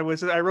was. I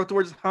wrote the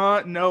words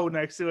 "huh," "no"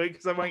 next to it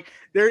because I'm like,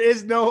 there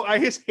is no. I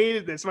just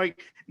hated this. I'm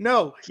like,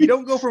 no, you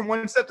don't go from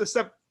one step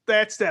to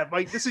that step.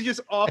 Like, this is just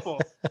awful.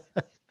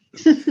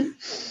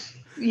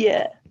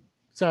 Yeah.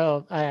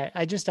 So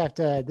I just have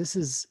to. This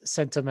is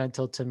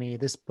sentimental to me.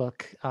 This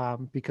book,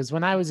 because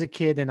when I was a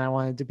kid and I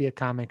wanted to be a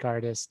comic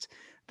artist,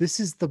 this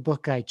is the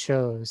book I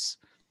chose,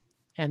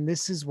 and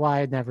this is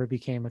why I never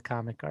became a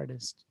comic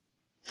artist.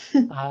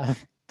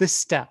 This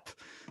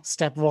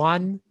step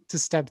 1 to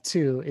step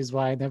 2 is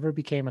why I never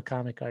became a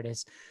comic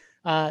artist.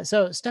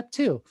 So step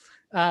 2,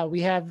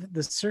 we have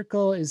the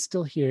circle is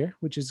still here,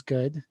 which is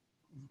good.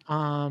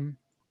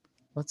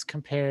 Let's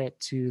compare it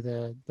to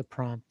the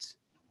prompt.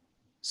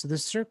 So the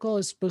circle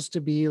is supposed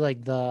to be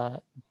like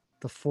the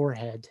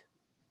forehead,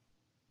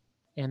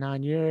 and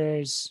on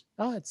yours,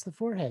 it's the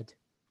forehead.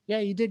 Yeah,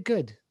 you did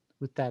good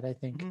with that, I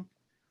think. Mm-hmm.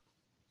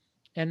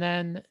 And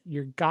then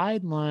your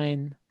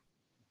guideline.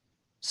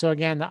 So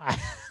again,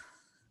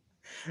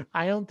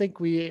 I don't think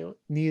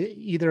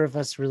either of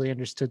us really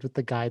understood what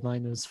the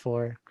guideline was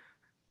for.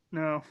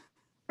 No,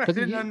 I But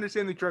didn't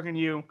understand the drunken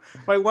you.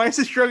 Like, why is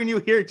this drunken you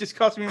here? It just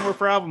causing me more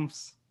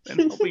problems than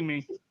helping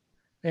me.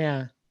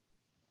 Yeah.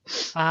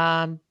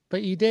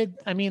 But you did.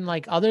 I mean,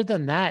 like, other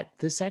than that,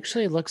 this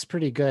actually looks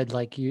pretty good.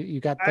 Like you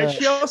got the.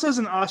 She also has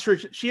an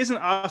ostrich. She has an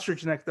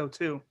ostrich neck though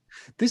too.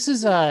 This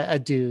is a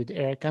dude,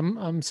 Eric.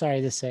 I'm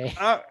sorry to say.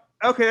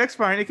 Okay, that's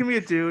fine. It can be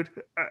a dude.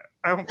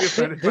 I won't be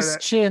offended by This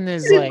that. chin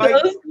is It like.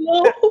 does,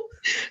 no.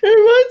 It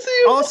reminds me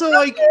of Also,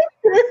 like,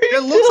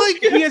 it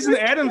looks like he has an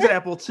Adam's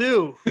apple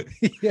too.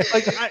 Yeah.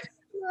 Like, it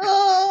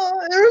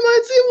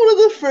reminds me of one of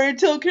the fairy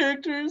tale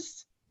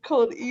characters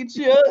called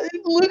Ichia.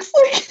 It looks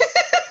like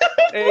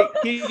hey,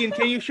 Keegan,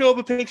 can you show up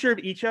a picture of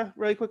Icha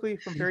really quickly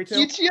from Fairy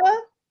Tale? Ichia.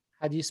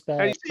 How do you spell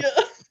How do it?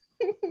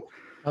 Yeah.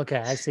 Okay,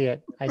 I see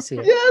it. Yes, he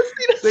does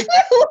The-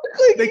 not look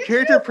like The Ichia.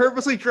 character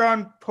purposely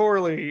drawn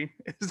poorly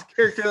is the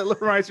character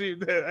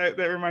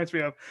that reminds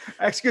me of.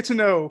 Actually, good to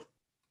know.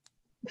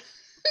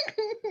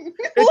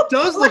 It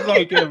does look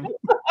like him.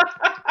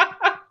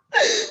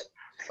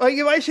 Like,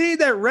 if I shade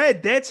that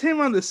red, that's him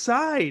on the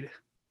side.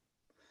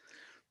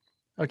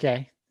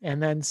 Okay,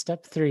 and then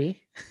step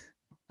 3.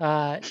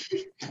 I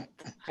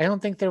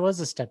don't think there was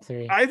a step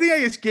 3. I think I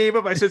just gave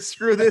up. I said,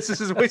 screw this.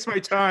 This is a waste of my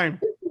time.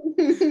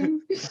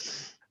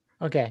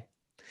 Okay.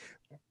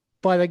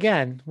 But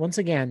again, once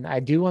again,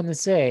 I do want to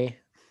say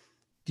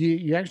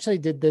you actually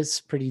did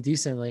this pretty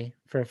decently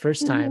for a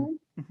first time.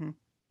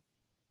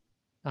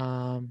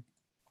 Mhm.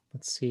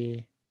 Let's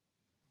see.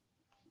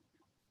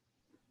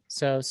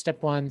 So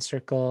step 1,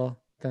 circle.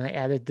 Then I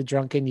added the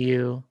drunken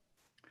you.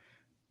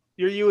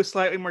 Your you is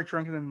slightly more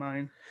drunken than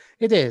mine.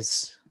 It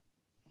is.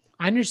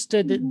 I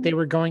understood that they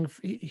were going.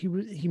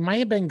 He might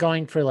have been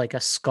going for like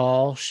a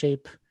skull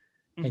shape,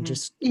 and Mhm.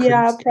 just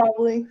Yeah,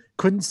 probably.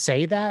 couldn't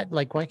say that.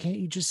 Like, why can't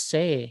you just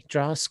say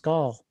draw a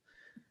skull?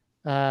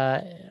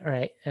 All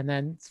right, and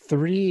then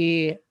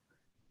 3.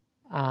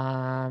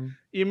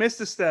 You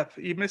missed a step.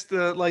 You missed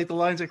the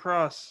lines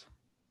across.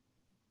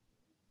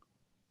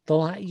 The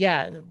line,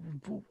 yeah.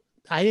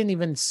 I didn't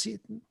even see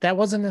that.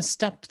 Wasn't a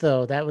step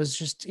though. That was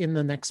just in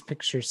the next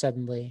picture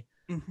suddenly.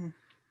 Mm-hmm.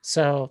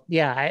 So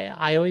yeah,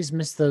 I always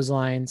miss those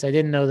lines. I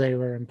didn't know they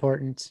were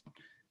important.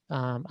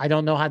 I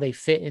don't know how they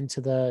fit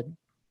into the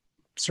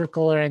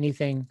circle or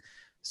anything,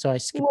 so I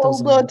skipped Well, those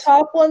the lines.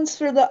 top one's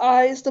for the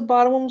eyes, the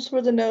bottom one's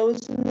for the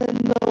nose, and then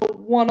the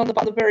one on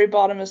the very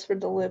bottom is for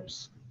the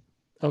lips.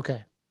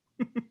 Okay,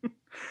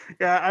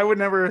 Yeah, I would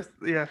never.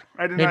 Yeah,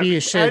 I did maybe not. you I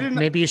should. did not.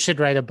 Maybe you should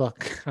write a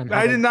book on. How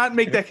I to- did not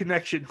make that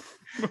connection.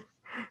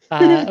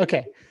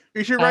 Okay,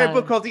 You should write a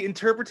book Uh, called "The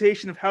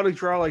Interpretation of How to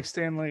Draw Like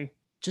Stan Lee."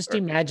 just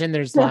imagine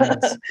there's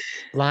lines,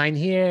 line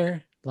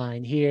here,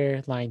 line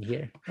here, line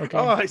here. Okay,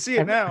 Oh, I see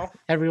it now.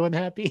 everyone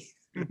happy?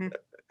 Mhm.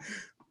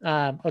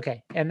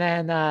 Okay, and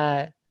then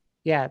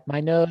yeah, my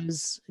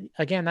nose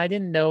again. I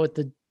didn't know what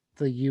the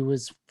U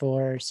was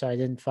for, so I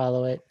didn't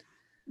follow it.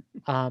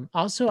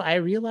 Also, I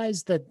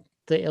realized that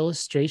the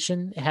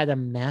illustration had a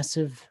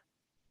massive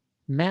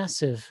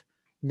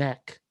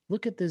neck.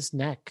 Look at this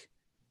neck.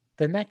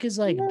 The neck is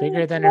like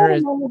bigger than her.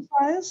 Normal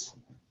size.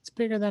 It's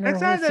bigger than her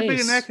That's whole not that face. big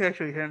a neck,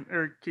 actually,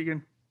 or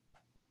Keegan.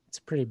 It's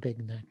a pretty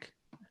big neck.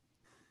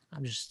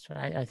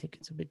 I think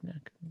it's a big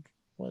neck.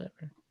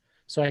 Whatever.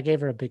 So I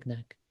gave her a big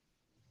neck.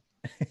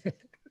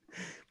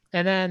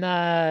 And then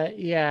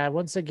yeah,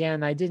 once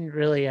again, I didn't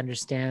really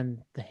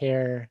understand the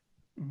hair.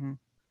 Mhm.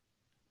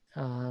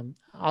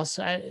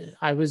 Also,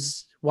 I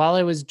was while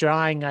I was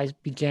drawing, I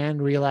began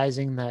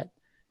realizing that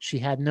she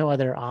had no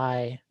other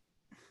eye,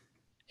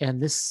 and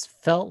this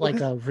felt like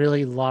a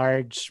really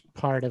large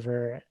part of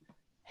her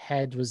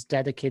head was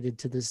dedicated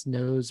to this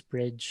nose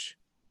bridge.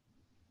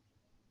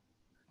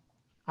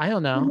 I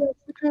don't know.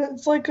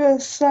 It's like a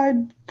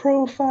side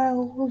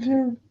profile of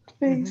your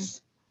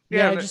face.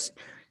 Yeah, I but- just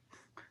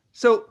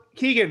So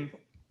Keegan,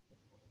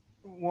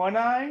 one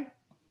eye,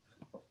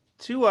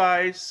 two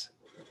eyes,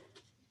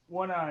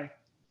 one eye.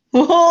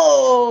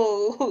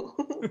 Whoa!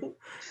 all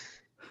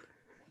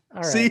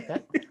right. See?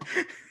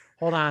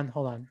 Hold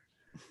on.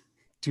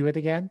 Do it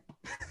again.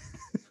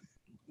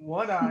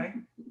 One eye,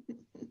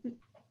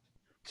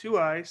 two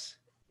eyes,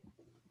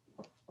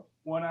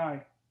 one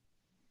eye.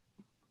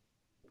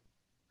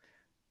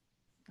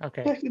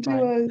 Okay. Back to fine.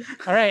 eyes.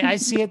 All right, I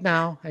see it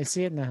now.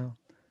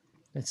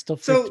 It still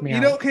freaked So me you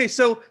out. know, okay.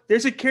 So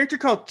there's a character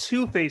called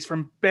Two-Face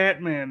from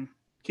Batman.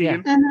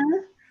 Keegan.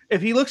 Mhm.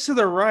 If he looks to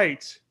the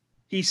right,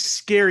 he's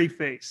scary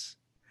face.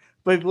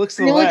 But if he looks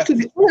to When the he looks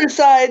left, to the other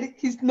side,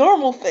 he's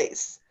normal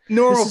face.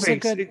 normal this is face.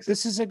 a good.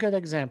 This is a good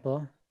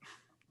example.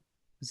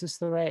 Is this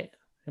the right?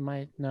 Am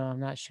I? No, I'm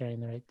not sharing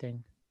the right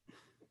thing.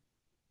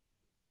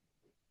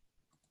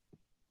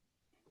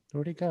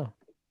 Where'd it go?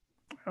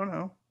 I don't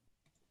know.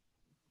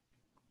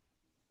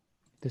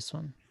 This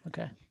one.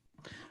 Okay.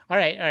 All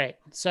right.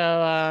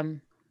 So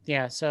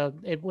yeah, so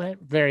it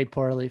went very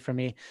poorly for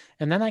me.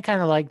 And then I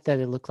kind of liked that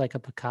it looked like a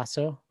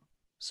Picasso,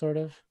 sort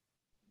of.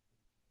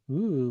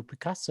 Ooh,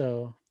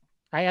 Picasso.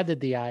 I added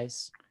the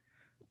eyes.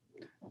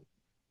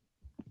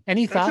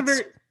 Any That's a thoughts?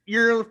 very,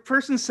 your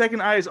person's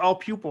second eye is all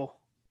pupil.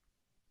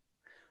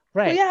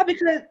 Right. Well, yeah,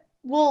 because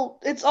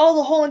it's all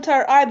the whole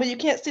entire eye, but you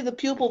can't see the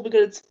pupil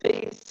because it's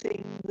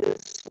facing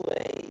this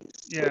way.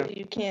 So Yeah.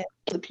 you can't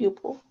see the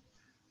pupil.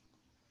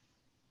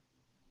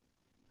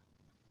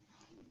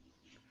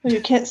 Well,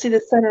 you can't see the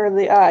center of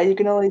the eye. You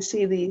can only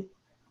see the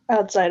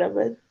outside of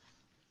it.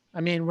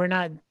 I mean, we're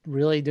not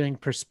really doing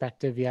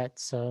perspective yet,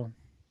 so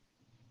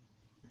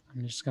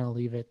I'm just gonna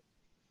leave it.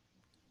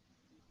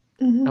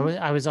 Mhm.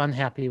 I was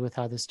unhappy with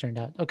how this turned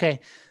out. Okay,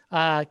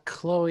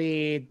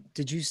 Chloe,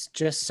 did you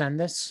just send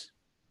this?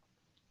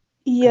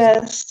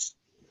 Yes.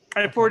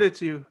 I forwarded it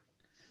to you.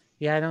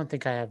 Yeah, I don't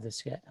think I have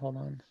this yet. Hold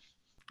on.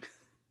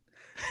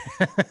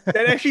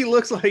 That actually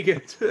looks like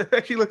it. It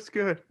actually looks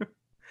good.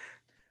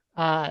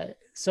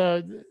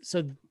 So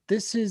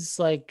this is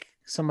like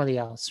somebody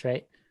else,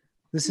 right?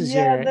 This is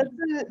Yeah,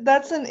 your.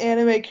 that's an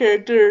anime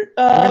character.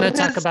 We're gonna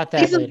talk about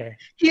that later.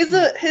 He's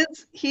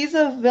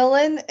a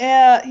villain.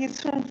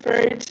 He's from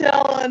Fairy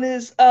Tail, and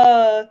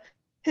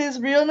his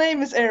real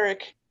name is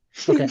Eric.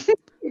 Okay.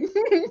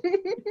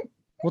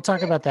 We'll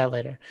talk about that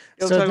later.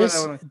 Yeah, we'll So talk about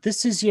that one.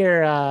 this is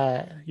your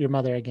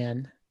mother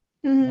again.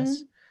 Mhm.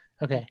 Yes.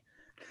 Okay.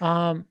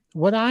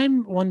 What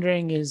I'm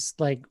wondering is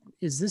like,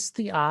 is this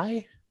the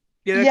eye?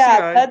 Yeah, that's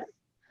Yeah, the eye.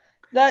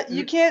 that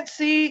you can't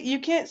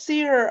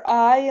see her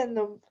eye in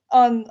the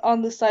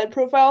on the side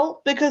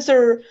profile because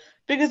her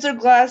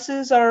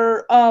glasses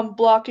are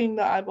blocking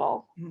the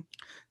eyeball.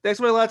 That's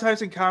why a lot of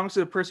times in comics,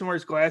 if a person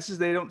wears glasses,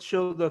 they don't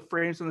show the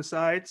frames on the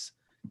sides,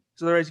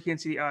 so otherwise you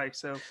can't see the eye.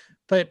 So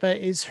But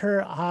is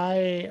her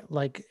eye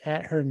like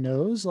at her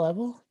nose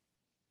level?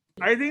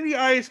 I think the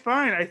eye is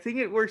fine. I think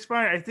it works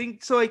fine. I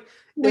think so. Like,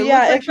 But it yeah,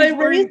 looks like if I she's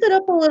wearing- raised it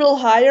up a little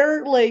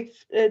higher, like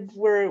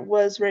where it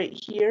was right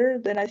here,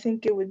 then I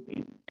think it would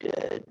be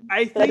good.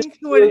 I But I think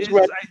just what it was is,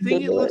 ready I think to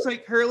it do looks it.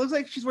 like her. It looks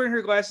like she's wearing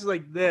her glasses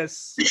like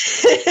this,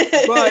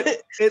 but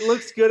it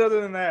looks good other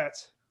than that.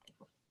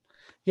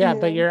 Yeah,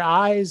 but Yeah. your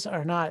eyes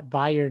are not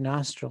by your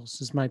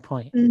nostrils, is my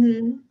point.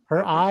 Mhm.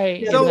 Her eye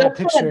Yeah, in So- that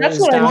picture that's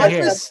is what I down One meant.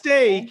 here.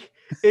 mistake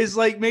is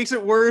like makes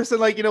it worse than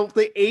like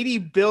the 80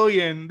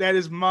 billion that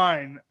is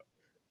mine.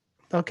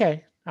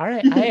 Okay. All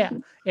right.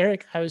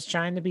 Eric, I was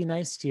trying to be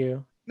nice to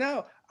you.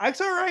 No,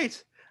 it's all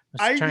right.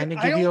 I was trying to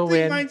I give you a don't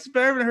think win. mine's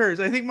better than hers.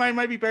 I think mine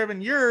might be better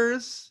than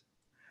yours,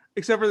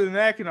 except for the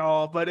neck and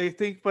all. But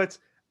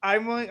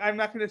I'm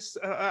not going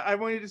to. I'm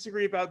willing to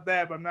disagree about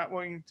that, but I'm not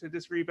willing to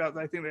disagree about.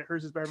 I think that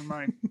hers is better than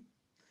mine.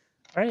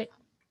 All right.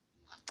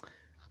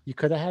 You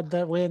could have had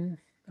that win.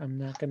 I'm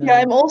not gonna. Yeah,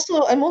 I'm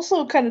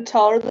also kind of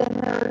taller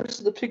than her,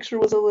 so the picture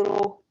was a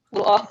little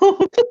off.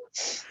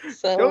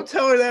 So Don't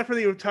tell her that for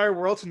the entire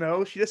world to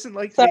know. She doesn't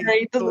like. sorry, To be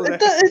it told doesn't,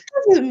 that. it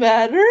doesn't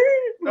matter.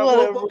 No,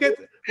 Whatever. we'll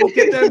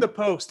get that in the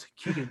post.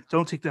 Keegan,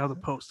 don't take that out of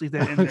the post. Leave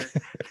that in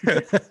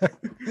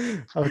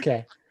there.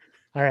 Okay.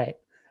 All right.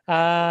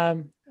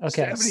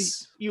 Okay. Stephanie,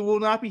 you will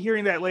not be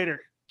hearing that later.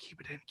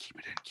 Keep it in. Keep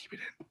it in. Keep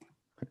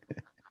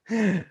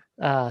it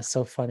in.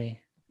 So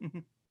funny.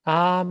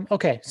 Mhm.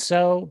 Okay,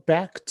 so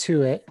back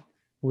to it.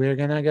 We're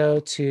gonna go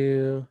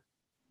to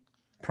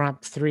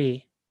prompt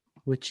 3,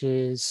 which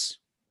is,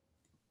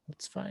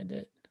 let's find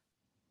it.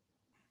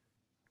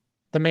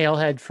 The male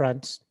head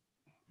front.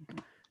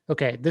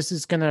 Okay,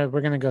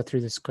 we're gonna go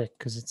through this quick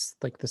because it's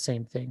like the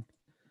same thing.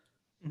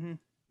 Mhm.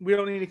 We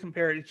don't need to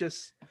compare it. It's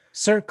just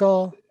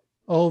Circle,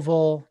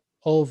 oval,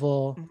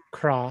 oval, Mhm.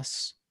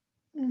 cross,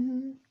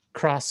 Mhm.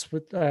 cross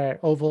with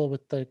oval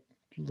with the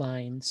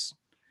lines,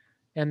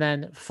 and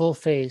then full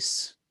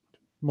face,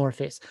 more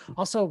face.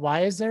 Also,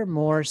 why is there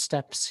more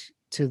steps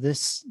to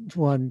this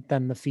one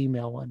than the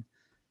female one?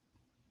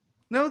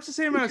 no. It's the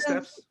same amount of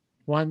Because- steps.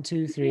 1,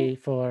 2, 3,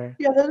 4,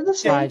 Yeah, they're the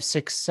same. 5,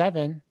 6,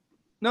 7.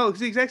 No, it's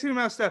the exact same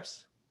amount of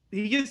steps.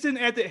 He just didn't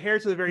add the hair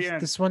to the very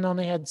end. This one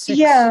only had 6.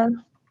 Yeah.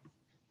 I'm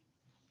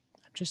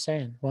just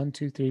saying. 1,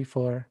 2, 3,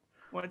 4,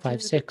 1, 2,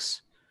 5,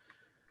 6.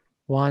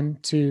 1,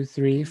 2,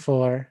 3,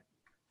 4,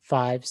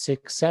 5,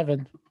 6,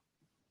 7.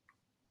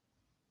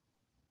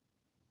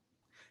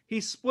 He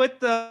split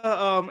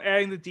the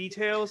adding the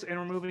details and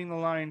removing the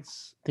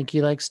lines Think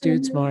he likes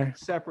dudes more.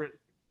 separate.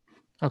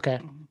 Okay.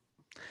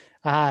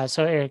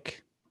 So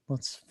Eric,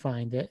 let's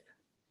find it.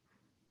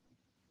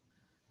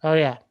 Oh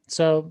yeah.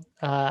 So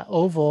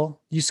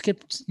oval, you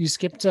skipped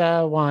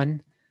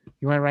 1.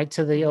 You went right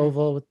to the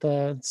oval with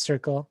the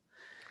circle.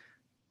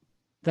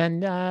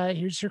 Then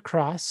here's your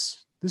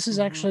cross. This is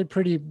actually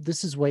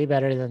this is way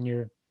better than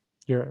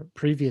your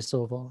previous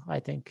oval, I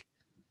think.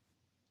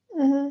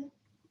 Mhm.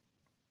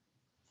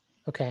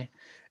 Okay.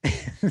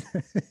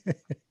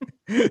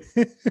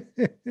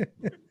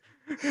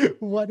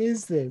 What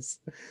is this?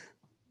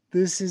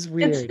 This is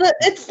weird.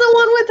 It's the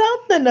one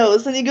without the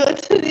nose, and you go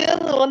to the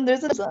other one.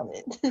 There's a nose on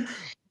it.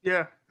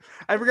 Yeah,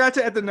 I forgot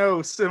to add the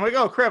nose. I'm like,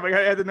 oh crap, I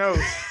gotta add the nose.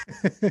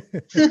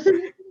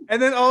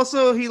 And then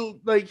also he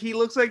looks like he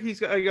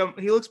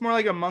looks more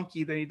like a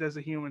monkey than he does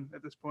a human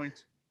at this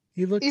point.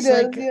 He looks He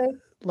does, like yeah.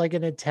 like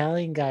an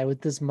Italian guy with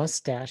this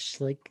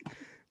mustache. Like,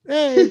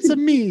 hey, it's a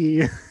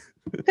me.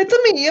 It's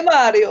a me,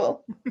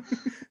 Mario.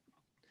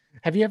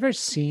 Have you ever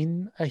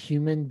seen a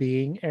human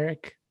being,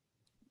 Eric?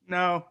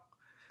 No,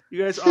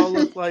 you guys all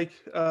look like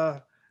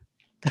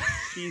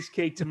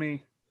cheesecake to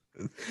me.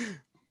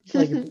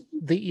 Like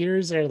the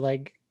ears are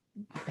like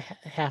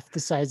half the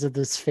size of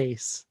this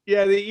face.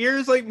 Yeah, the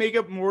ears like make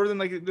up more than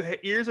like the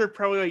ears are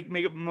probably like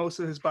make up most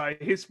of his body.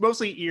 It's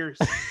mostly ears.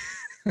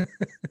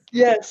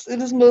 Yes,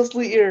 it is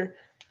mostly ear.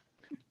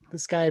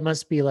 This guy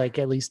must be like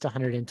at least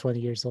 120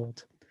 years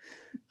old.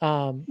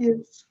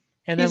 Yes,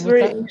 And he's then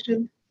very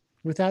ancient.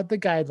 without the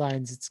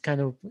guidelines, it's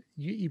kind of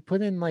you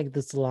put in like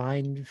this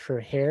line for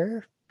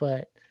hair,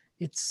 but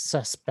it's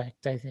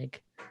suspect, I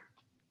think.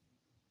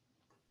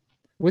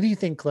 What do you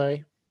think,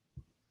 Chloe?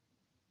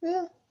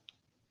 Yeah,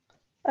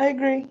 I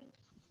agree.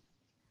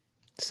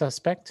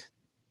 Suspect?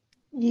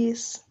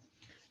 Yes,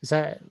 Is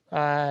that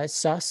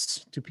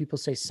sus? Do people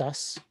say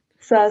sus?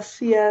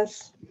 sus.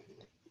 Yes.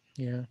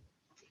 Yeah.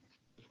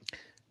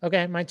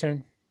 Okay, my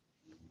turn.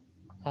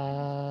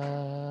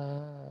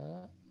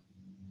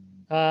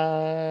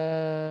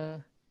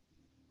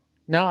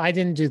 No, I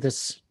didn't do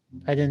this.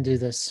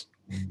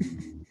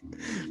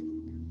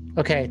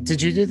 Okay,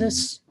 did you do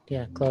this?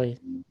 Yeah, Chloe.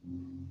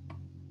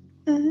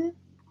 Hmm.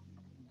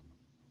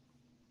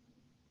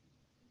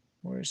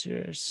 Where's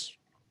yours?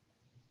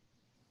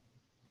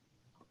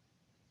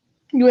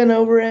 You went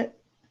over it.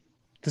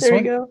 This There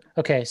one? you go.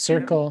 Okay,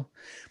 circle.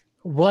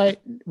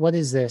 What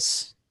is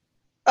this?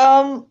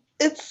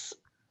 It's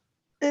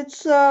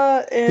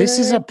This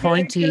is a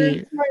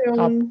pointy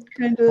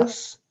kind of.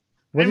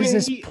 What I is mean,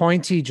 this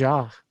pointy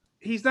jaw?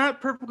 He's not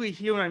perfectly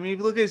human. I mean, if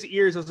you look at his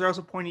ears, those are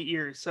also pointy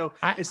ears. So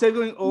I- instead of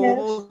going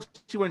oval,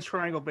 she went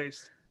triangle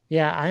based.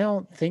 Yeah, I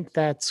don't think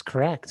that's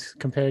correct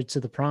compared to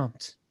the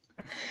prompt.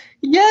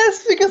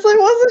 Yes, because I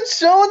wasn't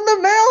showing the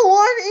male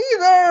one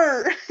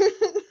either.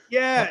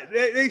 Yeah,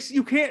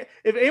 you can't.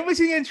 If anybody's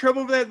gonna get in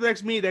trouble for that,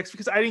 that's me. That's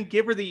because I didn't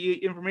give her the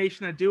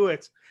information to do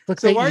it. Look,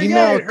 So they why are you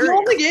emailed getting hurt? You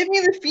only gave me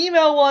the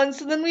female one,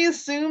 so then we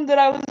assumed that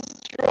I was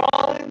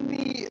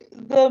drawing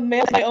the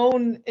male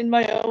in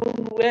my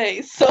own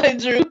way. So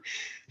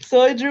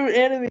I drew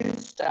anime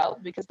style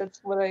because that's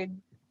what I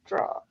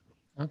draw.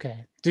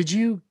 Okay. Did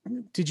you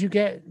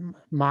get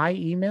my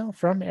email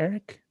from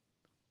Eric?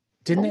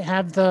 Didn't it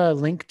have the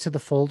link to the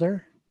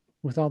folder?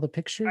 with all the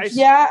pictures?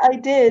 Yeah, I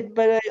did,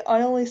 but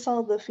I only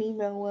saw the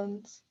female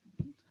ones.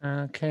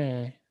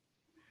 Okay.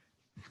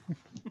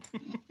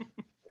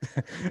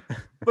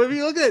 But if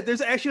you look at it,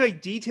 there's actually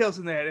like details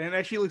in that, and it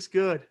actually looks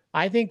good.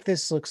 I think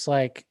this looks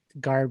like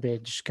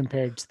garbage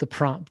compared to the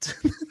prompt.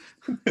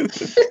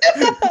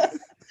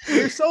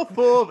 You're so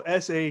full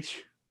of sh.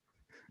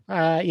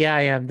 Yeah,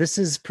 I am. This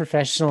is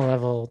professional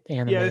level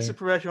anime. Yeah, this is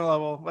professional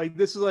level. Like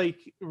this is like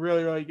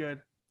really, really good.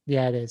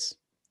 Yeah, it is.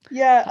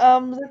 Yeah,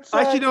 that's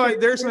Actually, no, there's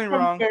character something from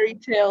wrong. Fairy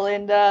Tail,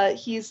 and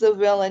he's the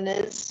villain.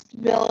 His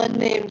villain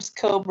name's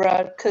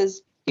Cobra,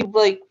 because he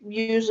like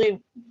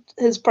usually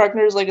his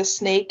partner is like a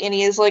snake, and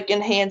he has like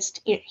enhanced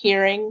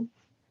hearing.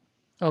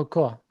 Oh,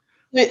 cool.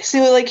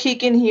 So like he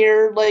can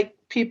hear like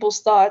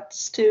people's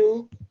thoughts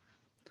too.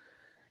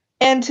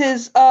 And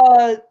his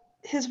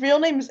real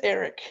name is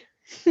Eric.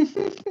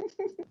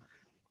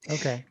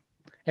 Okay.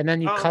 And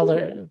then you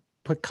Oh.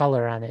 put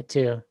color on it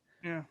too.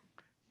 Yeah,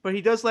 but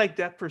he does like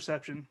depth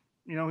perception.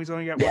 You know, he's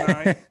only got one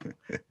eye.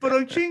 But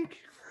chink.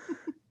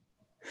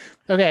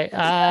 Okay,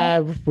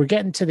 we're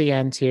getting to the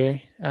end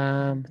here.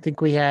 I think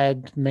we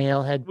had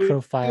male head We have to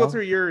profile. go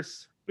through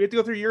yours. We have to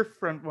go through your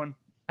front one.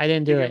 I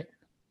didn't do You it.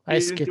 I you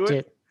didn't do skipped it?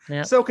 it.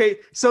 Yeah. So okay,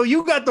 so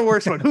you got the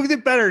worst one. Who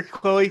did better,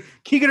 Chloe?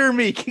 Keegan or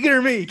me? Keegan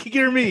or me?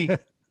 Keegan or me?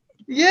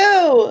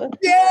 You!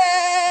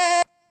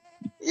 Yeah!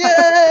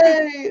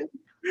 Yay!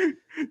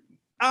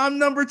 I'm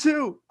number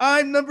two.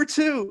 I'm number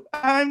two.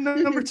 I'm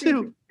number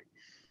two.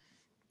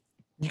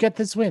 You get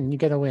this win. You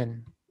get a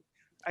win.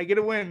 I get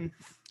a win.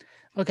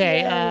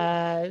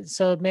 Okay,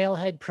 so male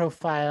head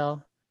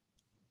profile.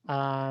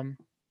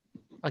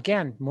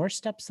 Again, more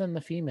steps than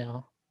the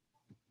female.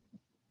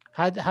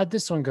 How'd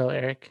this one go,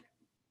 Eric?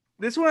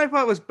 This one I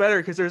thought was better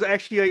because there's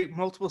actually like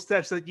multiple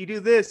steps. Like you do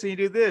this and you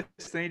do this,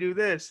 then you do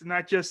this,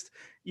 not just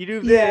you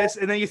do Yeah. this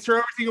and then you throw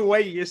everything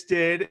away you just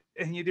did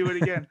and you do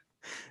it again.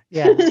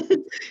 Yeah.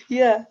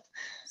 Yeah.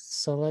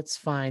 So let's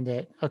find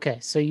it. Okay,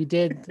 so you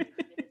did.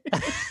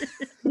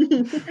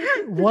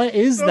 What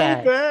is So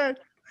that? bad.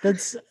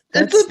 It's a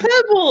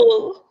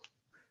pebble.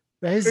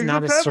 That is It's a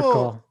not a pebble.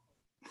 circle.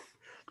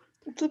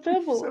 It's a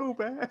pebble. So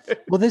bad.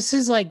 Well, this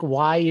is like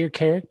why your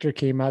character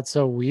came out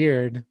so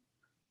weird.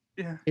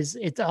 Yeah. Is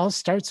it all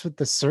starts with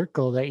the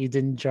circle that you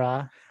didn't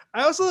draw?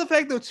 I also the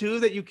fact though too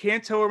that you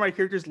can't tell where my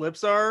character's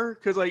lips are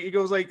because like it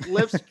goes like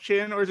lips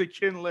chin or is it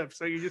chin lips,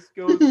 so you just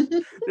go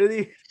they're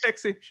the exact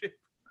same shape.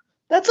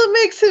 That's what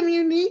makes him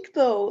unique,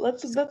 though.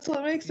 That's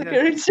what makes the Yeah.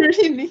 character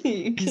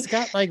unique. He's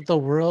got like the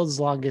world's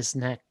longest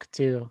neck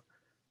too.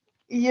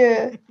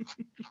 Yeah.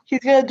 He's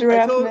got a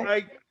giraffe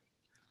neck.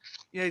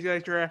 Yeah, he's got a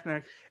giraffe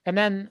neck. And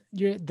then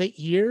the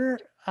ear,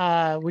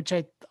 which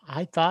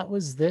I thought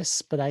was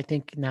this, but I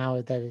think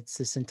now that it's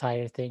this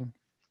entire thing.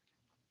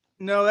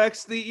 No,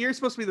 that's the ear's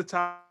supposed to be the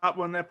top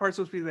one. That part's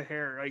supposed to be the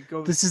hair. Like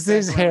goes. This is back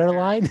his around the hair.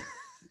 hairline.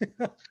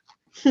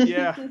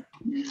 Yeah.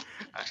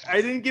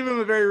 I didn't give him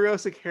a very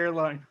realistic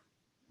hairline.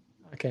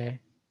 Okay.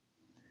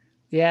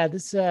 Yeah,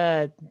 this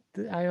I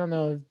don't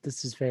know if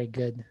this is very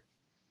good.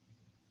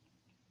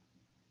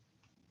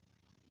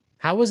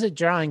 How was it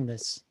drawing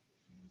this?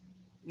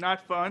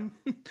 Not fun.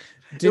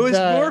 Did It was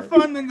more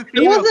fun than the It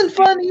female. wasn't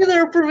fun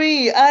either for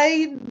me.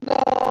 I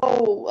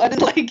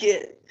didn't like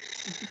it.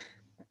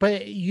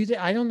 But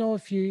I don't know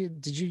if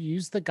did you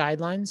use the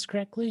guidelines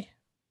correctly?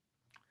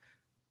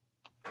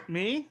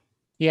 Me?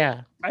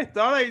 Yeah. I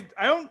thought I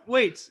don't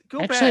wait.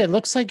 Go Actually, back. it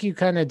looks like you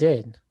kind of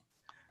did.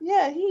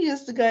 Yeah, he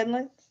used the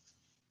guidelines.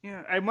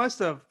 Yeah, I must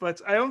have,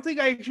 but I don't think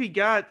I actually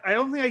got. I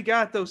don't think I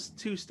got those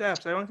two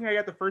steps. I don't think I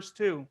got the first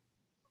two.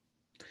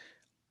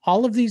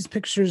 All of these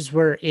pictures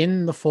were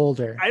in the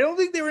folder. I don't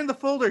think they were in the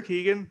folder,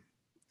 Keegan.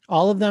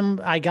 All of them,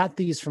 I got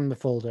these from the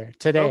folder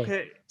today.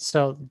 Okay.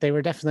 So they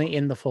were definitely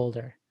in the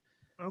folder.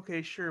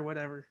 Okay, sure,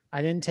 whatever.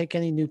 I didn't take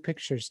any new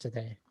pictures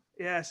today.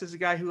 Yeah, this is a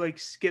guy who like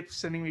skips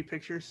sending me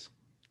pictures.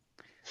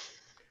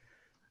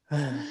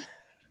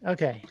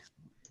 Okay.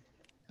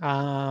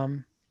 All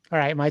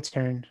right, my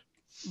turn.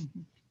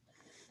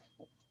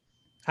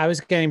 I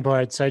was getting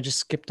bored, so I just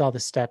skipped all the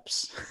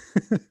steps.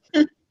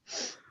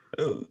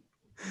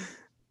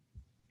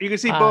 You can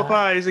see both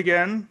eyes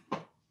again.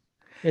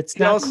 It's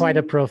He not also- quite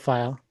a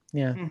profile.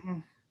 Yeah. hmm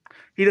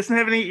He doesn't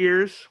have any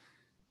ears,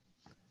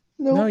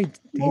 No, he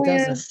no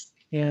doesn't. ears.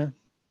 Yeah.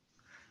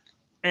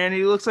 and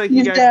he looks like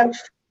He's he got. deaf.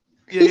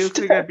 Yeah, he He's looks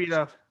like he got deaf. beat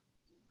up.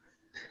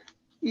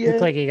 Yeah.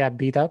 Looked like he got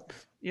beat up.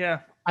 Yeah.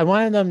 I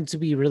wanted them to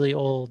be really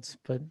old,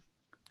 but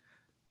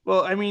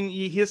Well, I mean,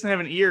 he doesn't have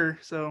an ear,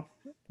 so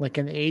like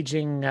an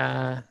aging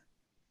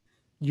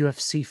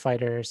UFC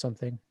fighter or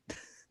something.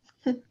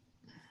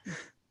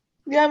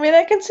 Yeah, I mean,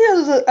 I can see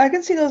those. I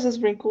can see those as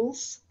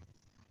wrinkles.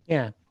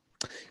 Yeah.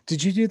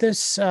 Did you do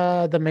this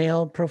the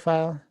male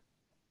profile,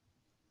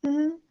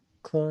 hmm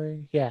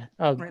Chloe? Yeah.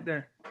 Oh, right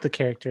there. the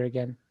character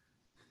again.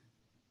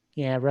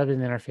 Yeah, rubbing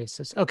in our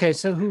faces. Okay,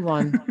 so who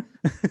won?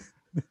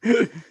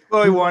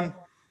 Chloe won.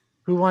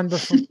 Who won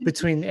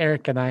between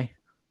Eric and I?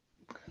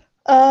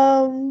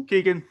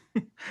 Keegan.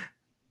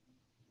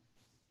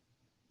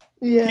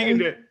 Yeah. Keegan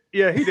did.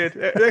 Yeah, he did.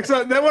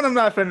 That one I'm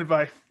not offended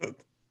by.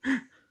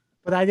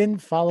 But I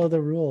didn't follow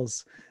the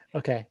rules.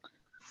 Okay.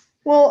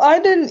 Well, I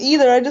didn't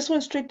either. I just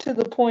went straight to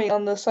the point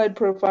on the side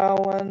profile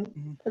one.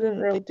 Mhm. I didn't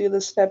really do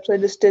the steps. I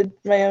just did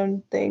my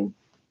own thing.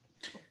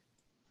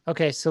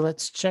 Okay, so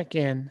let's check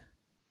in.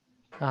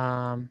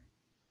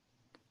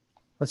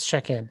 Let's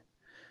check in.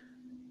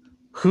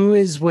 Who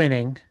is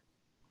winning?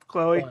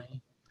 Chloe,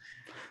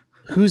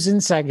 Who's in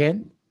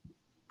second?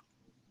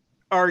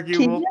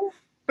 arguable. Keegan?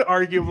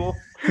 Arguable.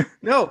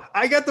 No,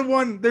 I got the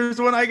one. There's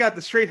one I got,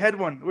 the straight head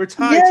one. We're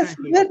tied. Yes,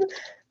 technically.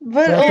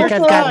 but I think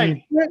I've also,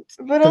 gotten but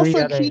three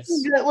also others.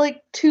 Keegan got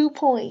like 2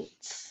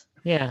 points.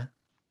 Yeah.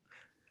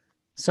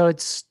 So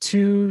it's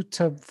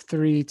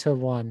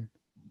 2-3-1.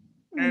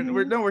 And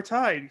Mhm. we're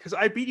tied because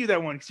I beat you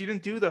that one because you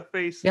didn't do the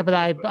face. Yeah, but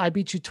I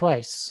beat you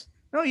twice.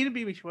 No, you didn't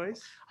beat me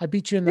twice. I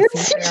beat you in the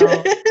Yes, you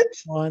female did.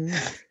 one.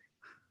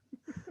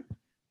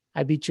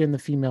 I beat you in the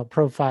female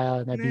profile,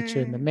 and I beat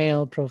you in the Nah.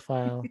 male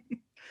profile.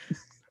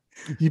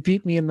 You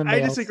beat me in the male. I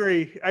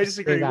disagree. I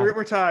disagree. Straight We're, up.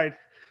 we're tied.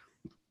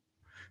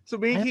 So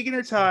me and I- Keegan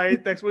are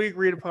tied. That's what we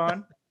agreed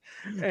upon.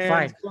 And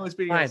Fine. Chloe's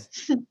beating Fine.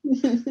 us.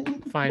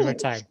 Fine, we're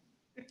tied.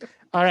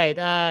 All right.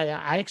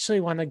 I actually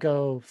want to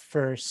go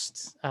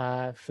first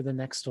for the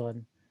next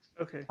one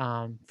Okay.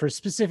 for a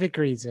specific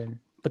reason,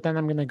 but then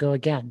I'm going to go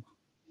again,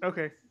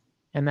 Okay.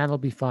 and that'll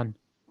be fun.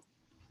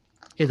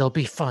 It'll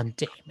be fun,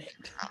 damn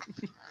it.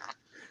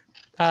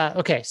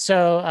 Okay,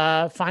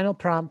 so final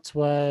prompt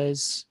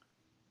was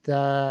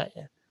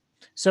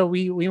so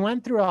we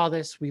went through all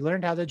this. We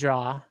learned how to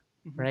draw,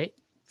 Mhm. right?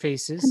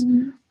 Faces.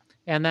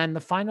 And then the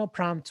final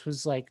prompt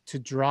was like to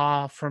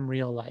draw from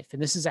real life.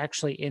 And this is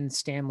actually in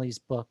Stanley's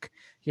book.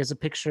 He has a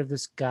picture of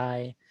this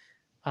guy.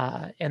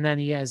 And then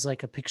he has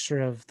like a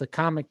picture of the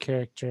comic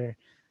character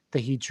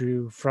that he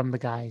drew from the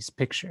guy's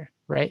picture,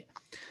 right?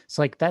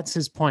 So like that's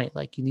his point.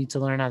 Like you need to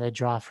learn how to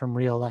draw from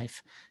real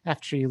life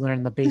after you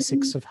learn the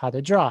basics of how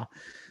to draw.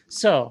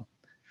 So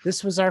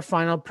this was our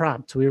final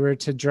prompt. We were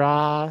to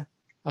draw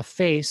a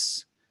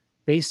face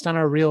based on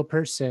a real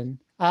person.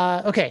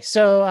 Okay,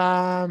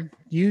 so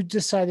you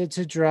decided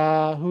to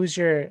draw.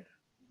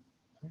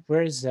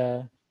 Where's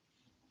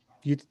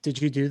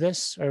did you do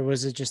this, or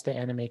was it just the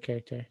anime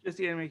character? Just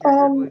the anime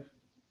character, I believe.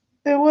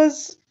 It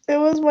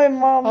was my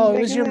mom. Oh,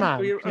 it was your making mom.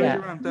 Oh, your Yeah,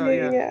 mom, though,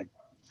 yeah. Yeah.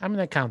 I'm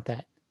gonna count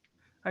that.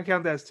 I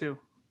count that as two.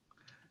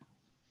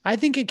 I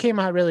think it came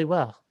out really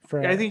well.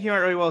 Yeah, I think he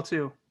went really well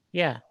too.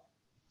 Yeah.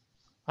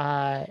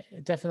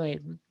 Definitely.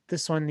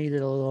 This one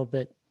needed a little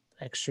bit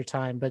extra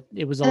time, but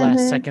it was a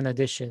last second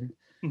edition.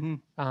 hmm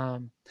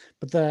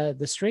But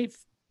the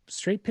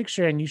straight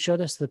picture, and you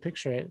showed us the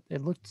picture.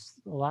 It looked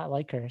a lot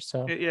like her.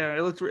 So Yeah,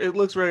 it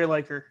looks very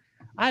like her.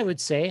 I would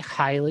say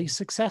highly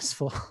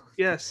successful.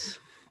 Yes.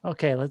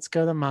 Okay, let's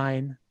go to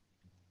mine.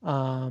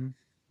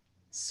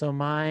 So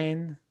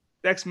mine.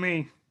 That's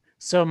me.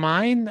 So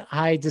mine,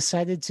 I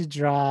decided to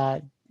draw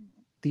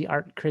the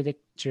art critic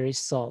Jerry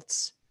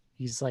Saltz.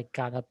 He's like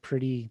got a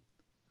pretty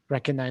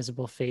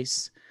recognizable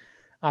face.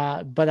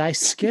 But I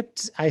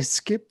skipped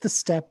the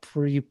step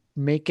where you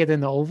make it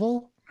an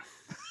oval.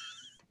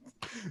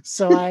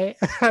 So I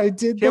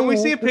did. Can we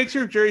see a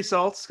picture of Jerry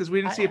Saltz? Because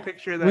we didn't see a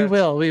picture of that. We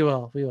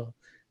will.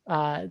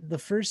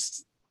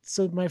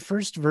 My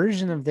first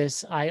version of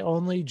this, I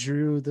only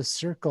drew the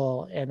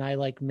circle and I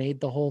like made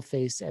the whole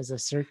face as a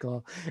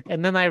circle.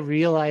 And then I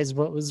realized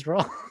what was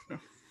wrong.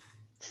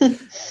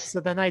 So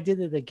then I did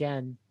it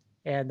again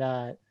and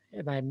I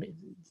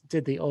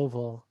did the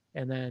oval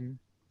and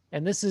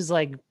this is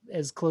like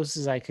as close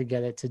as I could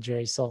get it to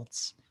Jerry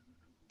Saltz.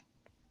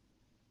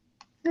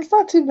 It's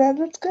not too bad.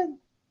 That's good.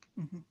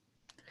 Mhm.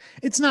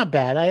 It's not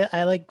bad.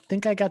 I like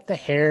think I got the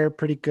hair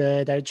pretty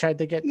good. I tried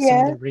to get some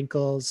Yeah. of the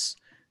wrinkles.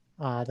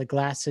 The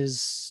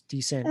glasses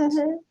decent.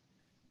 Mhm.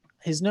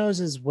 His nose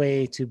is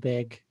way too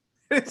big.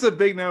 It's a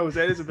big nose.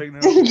 That is a big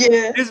nose.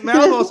 Yeah. His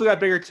mouth also got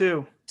bigger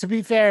too. To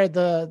be fair,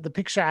 the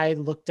picture I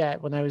looked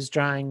at when I was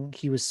drawing,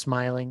 he was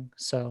smiling,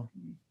 so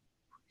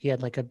he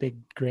had like a big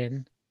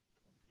grin.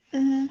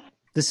 Mhm.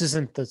 This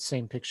isn't the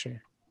same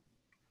picture.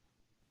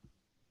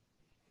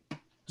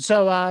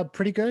 So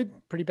pretty good,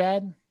 pretty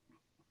bad, Yeah,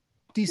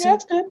 decent.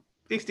 that's good.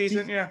 It's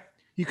decent, yeah.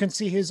 You can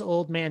see his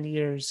old man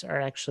ears are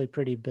actually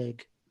pretty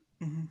big.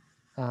 Mhm.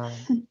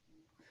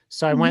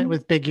 So I went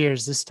with big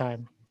ears this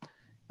time.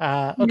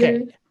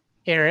 Okay,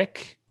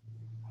 Eric,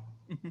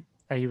 Mhm.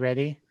 are you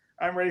ready?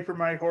 I'm ready for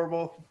my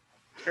horrible,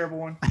 terrible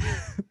one.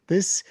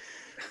 This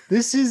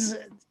is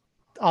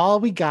all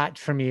we got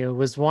from you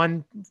was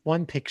one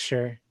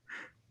picture,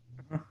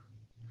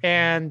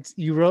 and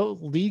you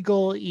wrote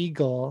Legal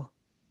Eagle.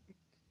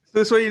 So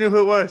this way you knew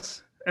who it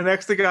was. And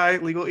that's the guy,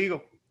 Legal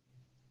Eagle.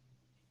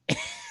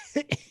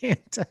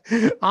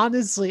 And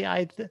honestly,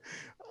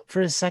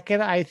 for a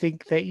second I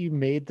think that you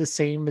made the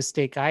same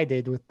mistake I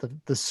did with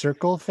the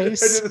circle I did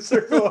face. the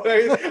circle.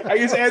 I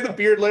just add the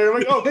beard layer. I'm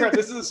like, oh crap,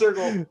 this is a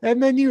circle.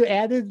 And then you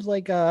added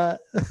like a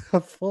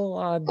full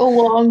on A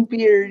long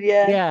beard.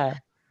 Yeah. yeah.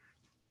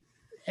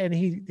 And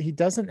he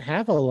doesn't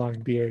have a long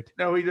beard.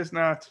 No, he does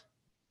not.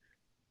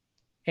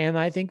 And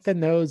I think the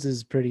nose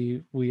is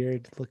pretty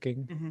weird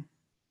looking. Mhm.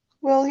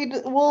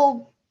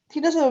 Well, He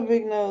does have a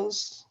big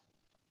nose.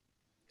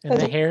 And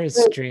the hair is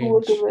The look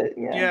strange. of it,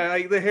 yeah. Yeah,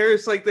 like the hair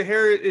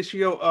is should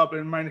go up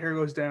and my hair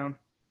goes down.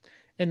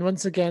 And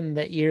once again,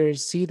 the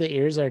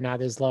ears are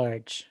not as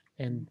large.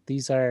 And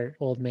these are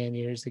old man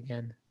ears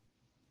again.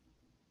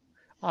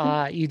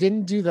 You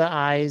didn't do the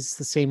eyes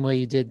the same way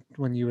you did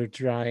when you were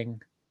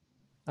drawing.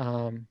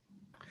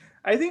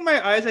 I think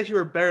my eyes actually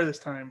were better this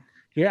time.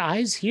 Your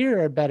eyes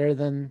here are better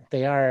than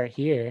they are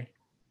here.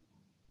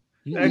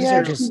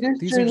 That's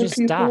These are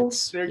just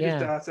dots. They're just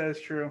dots, that is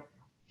true.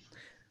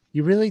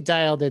 You really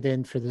dialed it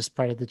in for this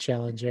part of the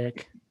challenge,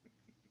 Eric.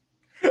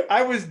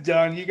 I was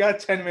done. You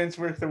got 10 minutes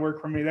worth of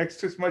work from me.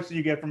 That's as much as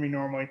you get from me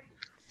normally.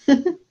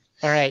 All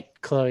right,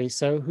 Chloe.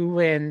 So who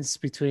wins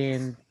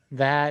between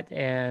that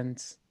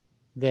and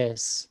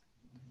this?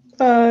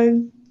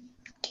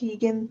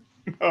 Keegan.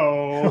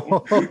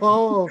 Oh.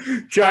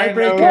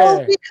 Tiebreaker.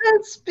 Well,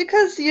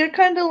 because you're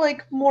kind of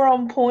like more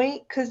on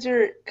point because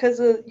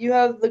you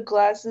have the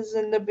glasses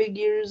and the big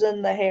ears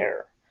and the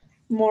hair,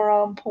 more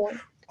on point.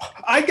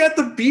 I got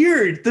the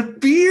beard. The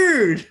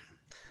beard.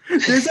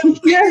 There's a beard.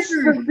 Yes,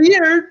 the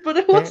beard, but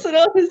it wasn't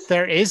on his.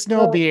 There is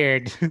no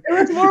beard. It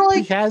was more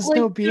like he has like,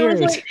 no beard.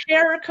 There was like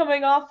hair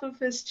coming off of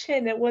his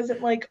chin. It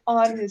wasn't like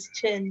on his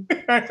chin.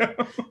 I know.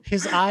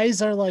 His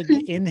eyes are like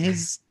in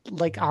his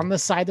like on the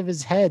side of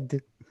his head.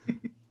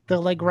 They're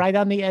like right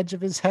on the edge of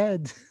his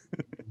head.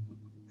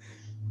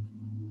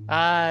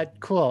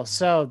 Cool.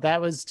 So that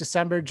was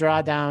December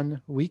Drawdown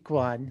Week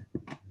 1.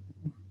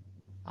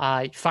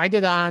 Find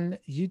it on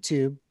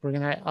YouTube. We're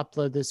gonna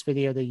upload this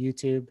video to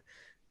YouTube.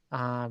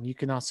 You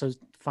can also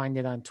find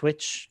it on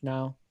Twitch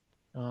now.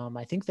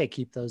 I think they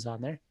keep those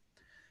on there.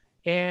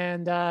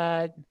 And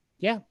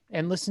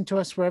and listen to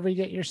us wherever you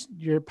get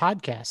your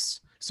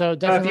podcasts. So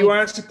definitely, if you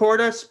want to support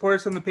us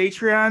on the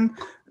Patreon,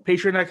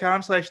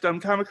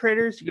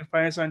 patreon.com/dumbcomiccreators. You can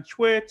find us on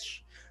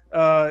Twitch,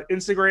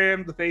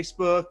 Instagram, the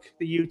Facebook,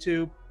 the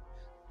YouTube,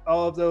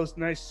 all of those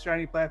nice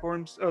shiny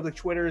platforms. Oh, the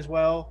Twitter as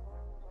well.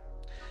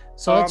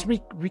 So let's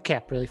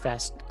recap really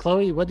fast.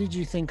 Chloe, what did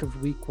you think of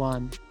Week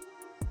 1?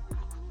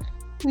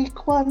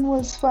 Week 1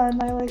 was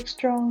fun. I like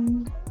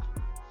drawing.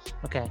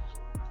 Okay.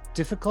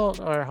 Difficult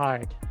or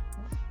hard?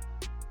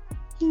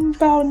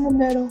 About in the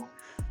middle.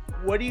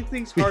 What do you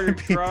think's harder,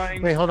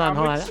 drawing Wait, hold on.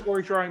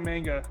 or drawing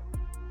manga?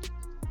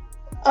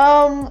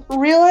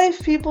 Real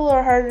life people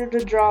are harder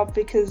to draw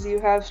because you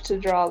have to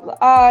draw the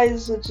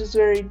eyes, which is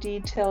very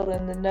detailed,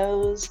 and the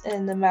nose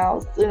and the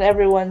mouth, and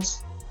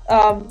everyone's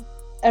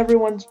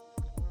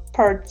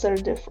parts are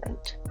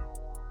different.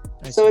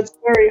 So it's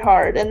very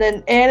hard. And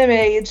then anime,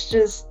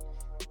 it's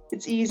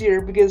easier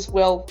because,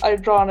 well,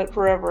 I've drawn it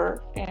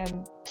forever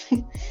and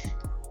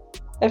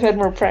I've had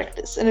more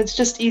practice, and it's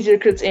just easier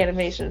because it's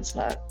animation. It's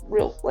not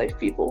real life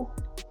people.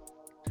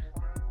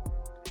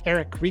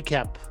 Eric,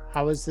 recap.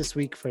 How was this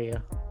week for you?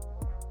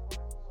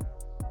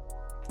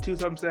 2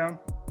 thumbs down.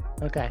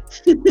 Okay.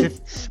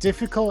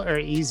 Difficult or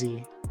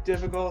easy?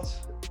 Difficult.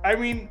 I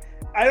mean,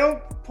 I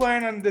don't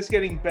plan on this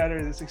getting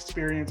better, this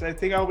experience. I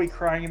think I'll be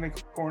crying in the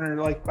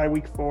corner like by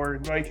week 4.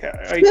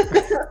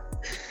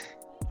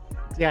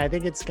 Yeah, I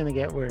think it's gonna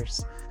get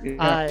worse.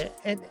 Yeah.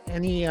 And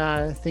any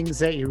things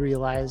that you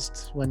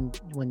realized when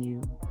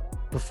you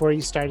before you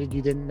started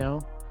you didn't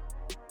know?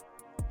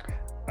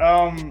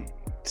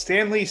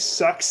 Stan Lee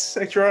sucks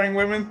at drawing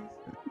women.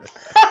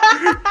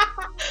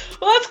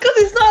 Well, that's because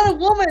he's not a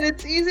woman.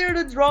 It's easier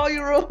to draw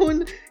your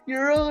own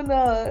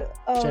gender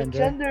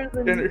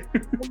than the other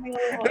one.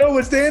 No,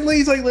 but Stan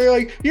Lee's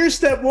like, here's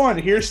step 1,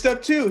 here's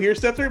step 2, here's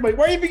step 3. I'm like,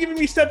 why are you even giving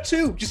me step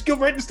 2? Just go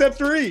right to step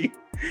 3.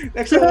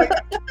 That's like.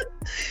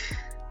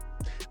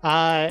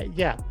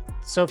 Yeah.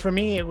 So for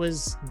me, it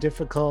was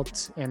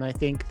difficult, and I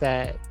think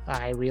that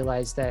I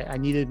realized that I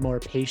needed more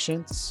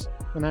patience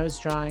when I was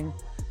drawing,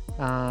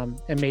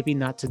 and maybe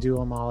not to do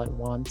them all at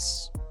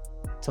once,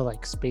 to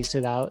like space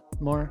it out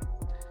more,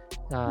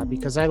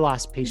 because I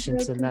lost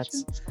patience, and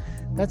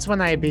that's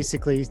when I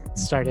basically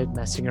started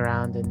messing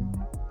around and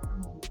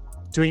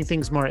doing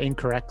things more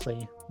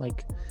incorrectly.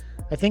 Like,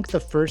 I think the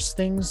first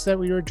things that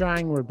we were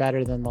drawing were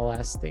better than the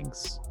last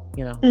things,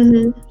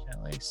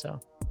 unfortunately.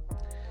 So.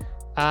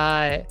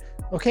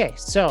 Okay,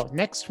 so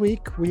next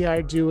week we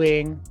are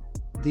doing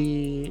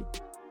the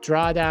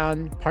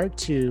Drawdown Part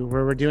 2,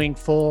 where we're doing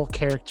full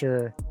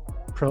character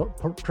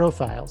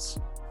profiles.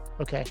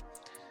 Okay.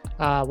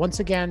 Once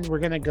again, we're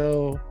going to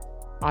go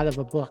out of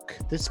a book.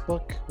 This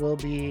book will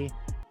be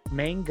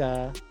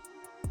Manga.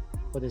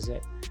 What is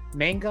it?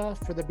 Manga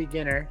for the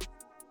Beginner.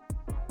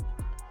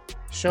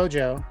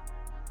 Shoujo.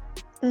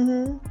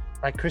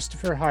 By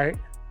Christopher Hart.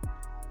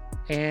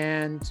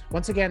 And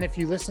once again, if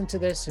you listen to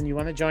this and you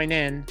want to join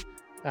in,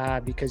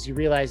 because you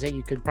realize that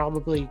you could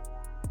probably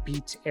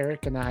beat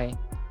Eric and I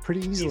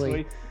pretty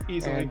easily.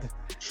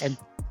 And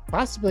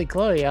possibly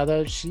Chloe,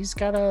 although she's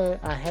got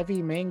a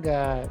heavy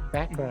manga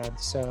background,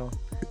 so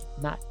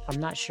I'm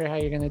not sure how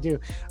you're gonna do.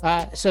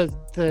 So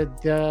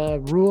the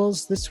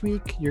rules this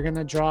week: you're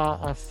gonna draw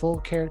a full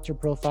character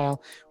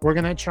profile. We're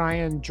gonna try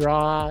and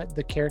draw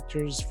the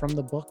characters from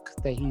the book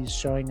that he's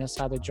showing us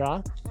how to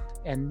draw,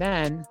 and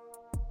then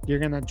you're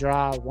gonna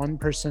draw one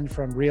person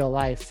from real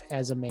life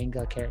as a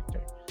manga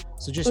character.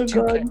 So just Oh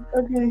two, god.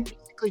 Okay.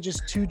 basically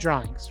just two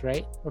drawings,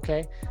 right?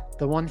 Okay,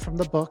 the one from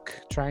the book.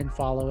 Try and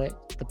follow it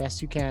the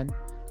best you can,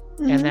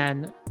 Mhm. and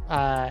then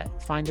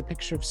find a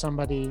picture of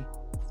somebody,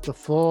 the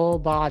full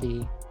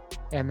body,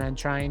 and then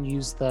try and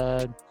use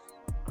the,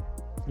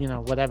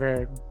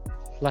 whatever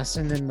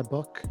lesson in the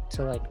book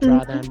to like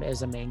draw them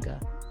as a manga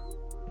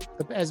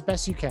as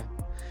best you can.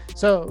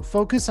 So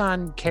focus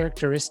on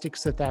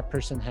characteristics that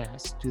person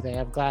has. Do they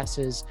have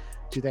glasses?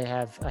 Do they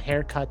have a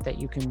haircut that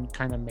you can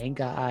kind of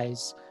manga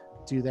eyes?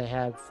 Do they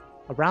have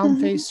a round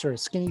Mhm. face or a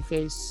skinny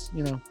face?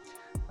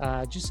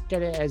 Just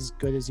get it as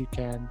good as you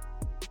can,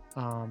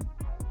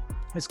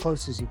 as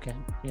close as you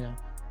can.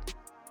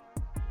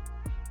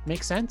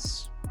 Make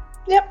sense?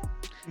 Yep.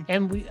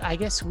 And I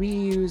guess we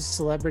use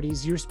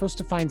celebrities. You're supposed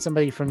to find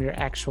somebody from your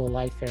actual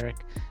life, Eric,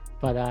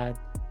 but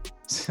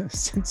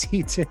since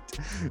he did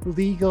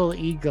Legal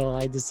Eagle,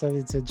 I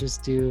decided to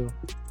just do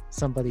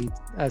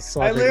a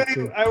celebrity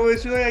too. I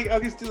was really like, I'll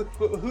just do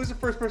who's the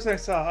first person I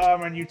saw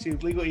on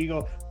YouTube? Legal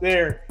Eagle.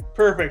 There,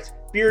 perfect.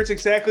 Beard's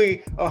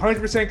exactly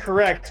 100%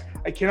 correct.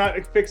 I cannot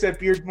fix that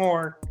beard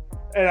more,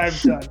 and I'm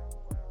done.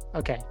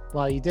 Okay,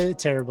 well, you did it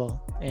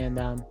terrible, and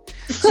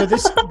so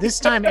this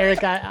time,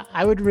 Eric,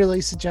 I would really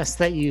suggest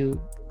that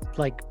you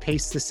like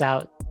paste this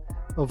out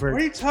over.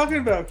 What are you talking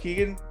about,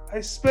 Keegan? I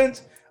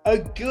spent a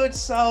good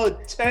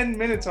solid 10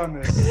 minutes on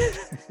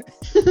this.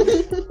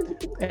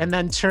 And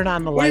then turn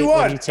on the What do light you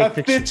when you want? take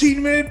A pictures.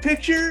 15-minute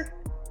picture?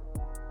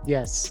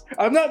 Yes,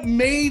 I'm not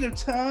made of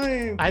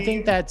time. I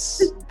think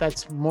Keegan.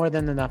 that's more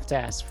than enough to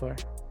ask for.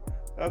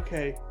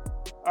 Okay.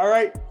 All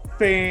right,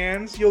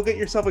 fans, you'll get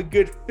yourself a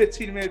good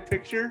 15-minute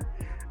picture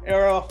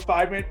or a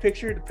 5-minute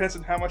picture. Depends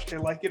on how much I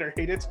like it or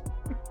hate it.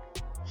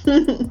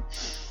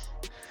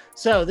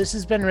 So this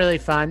has been really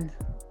fun.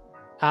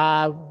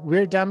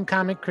 We're Dumb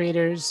Comic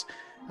Creators.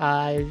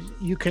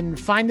 You can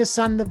find us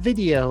on the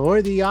video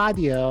or the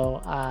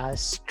audio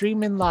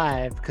streaming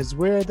live because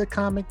we're the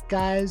comic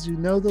guys who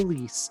know the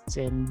least,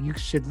 and you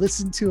should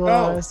listen to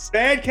us.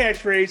 Bad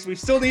catchphrase. We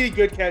still need a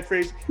good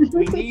catchphrase.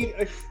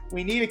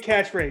 We need a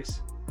catchphrase.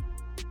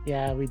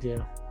 Yeah, we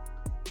do.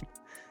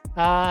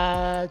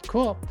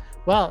 Cool.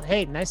 Well,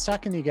 hey, nice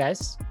talking to you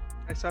guys.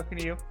 Nice talking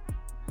to you.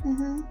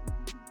 Mhm.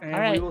 And All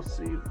right. we will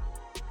see you.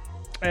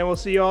 And we'll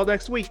see you all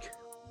next week.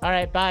 All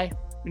right, bye.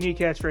 We need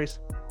a catchphrase.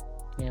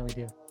 Yeah, we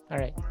do. All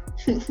right.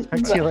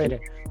 Talk to you later.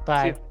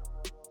 Bye. See ya.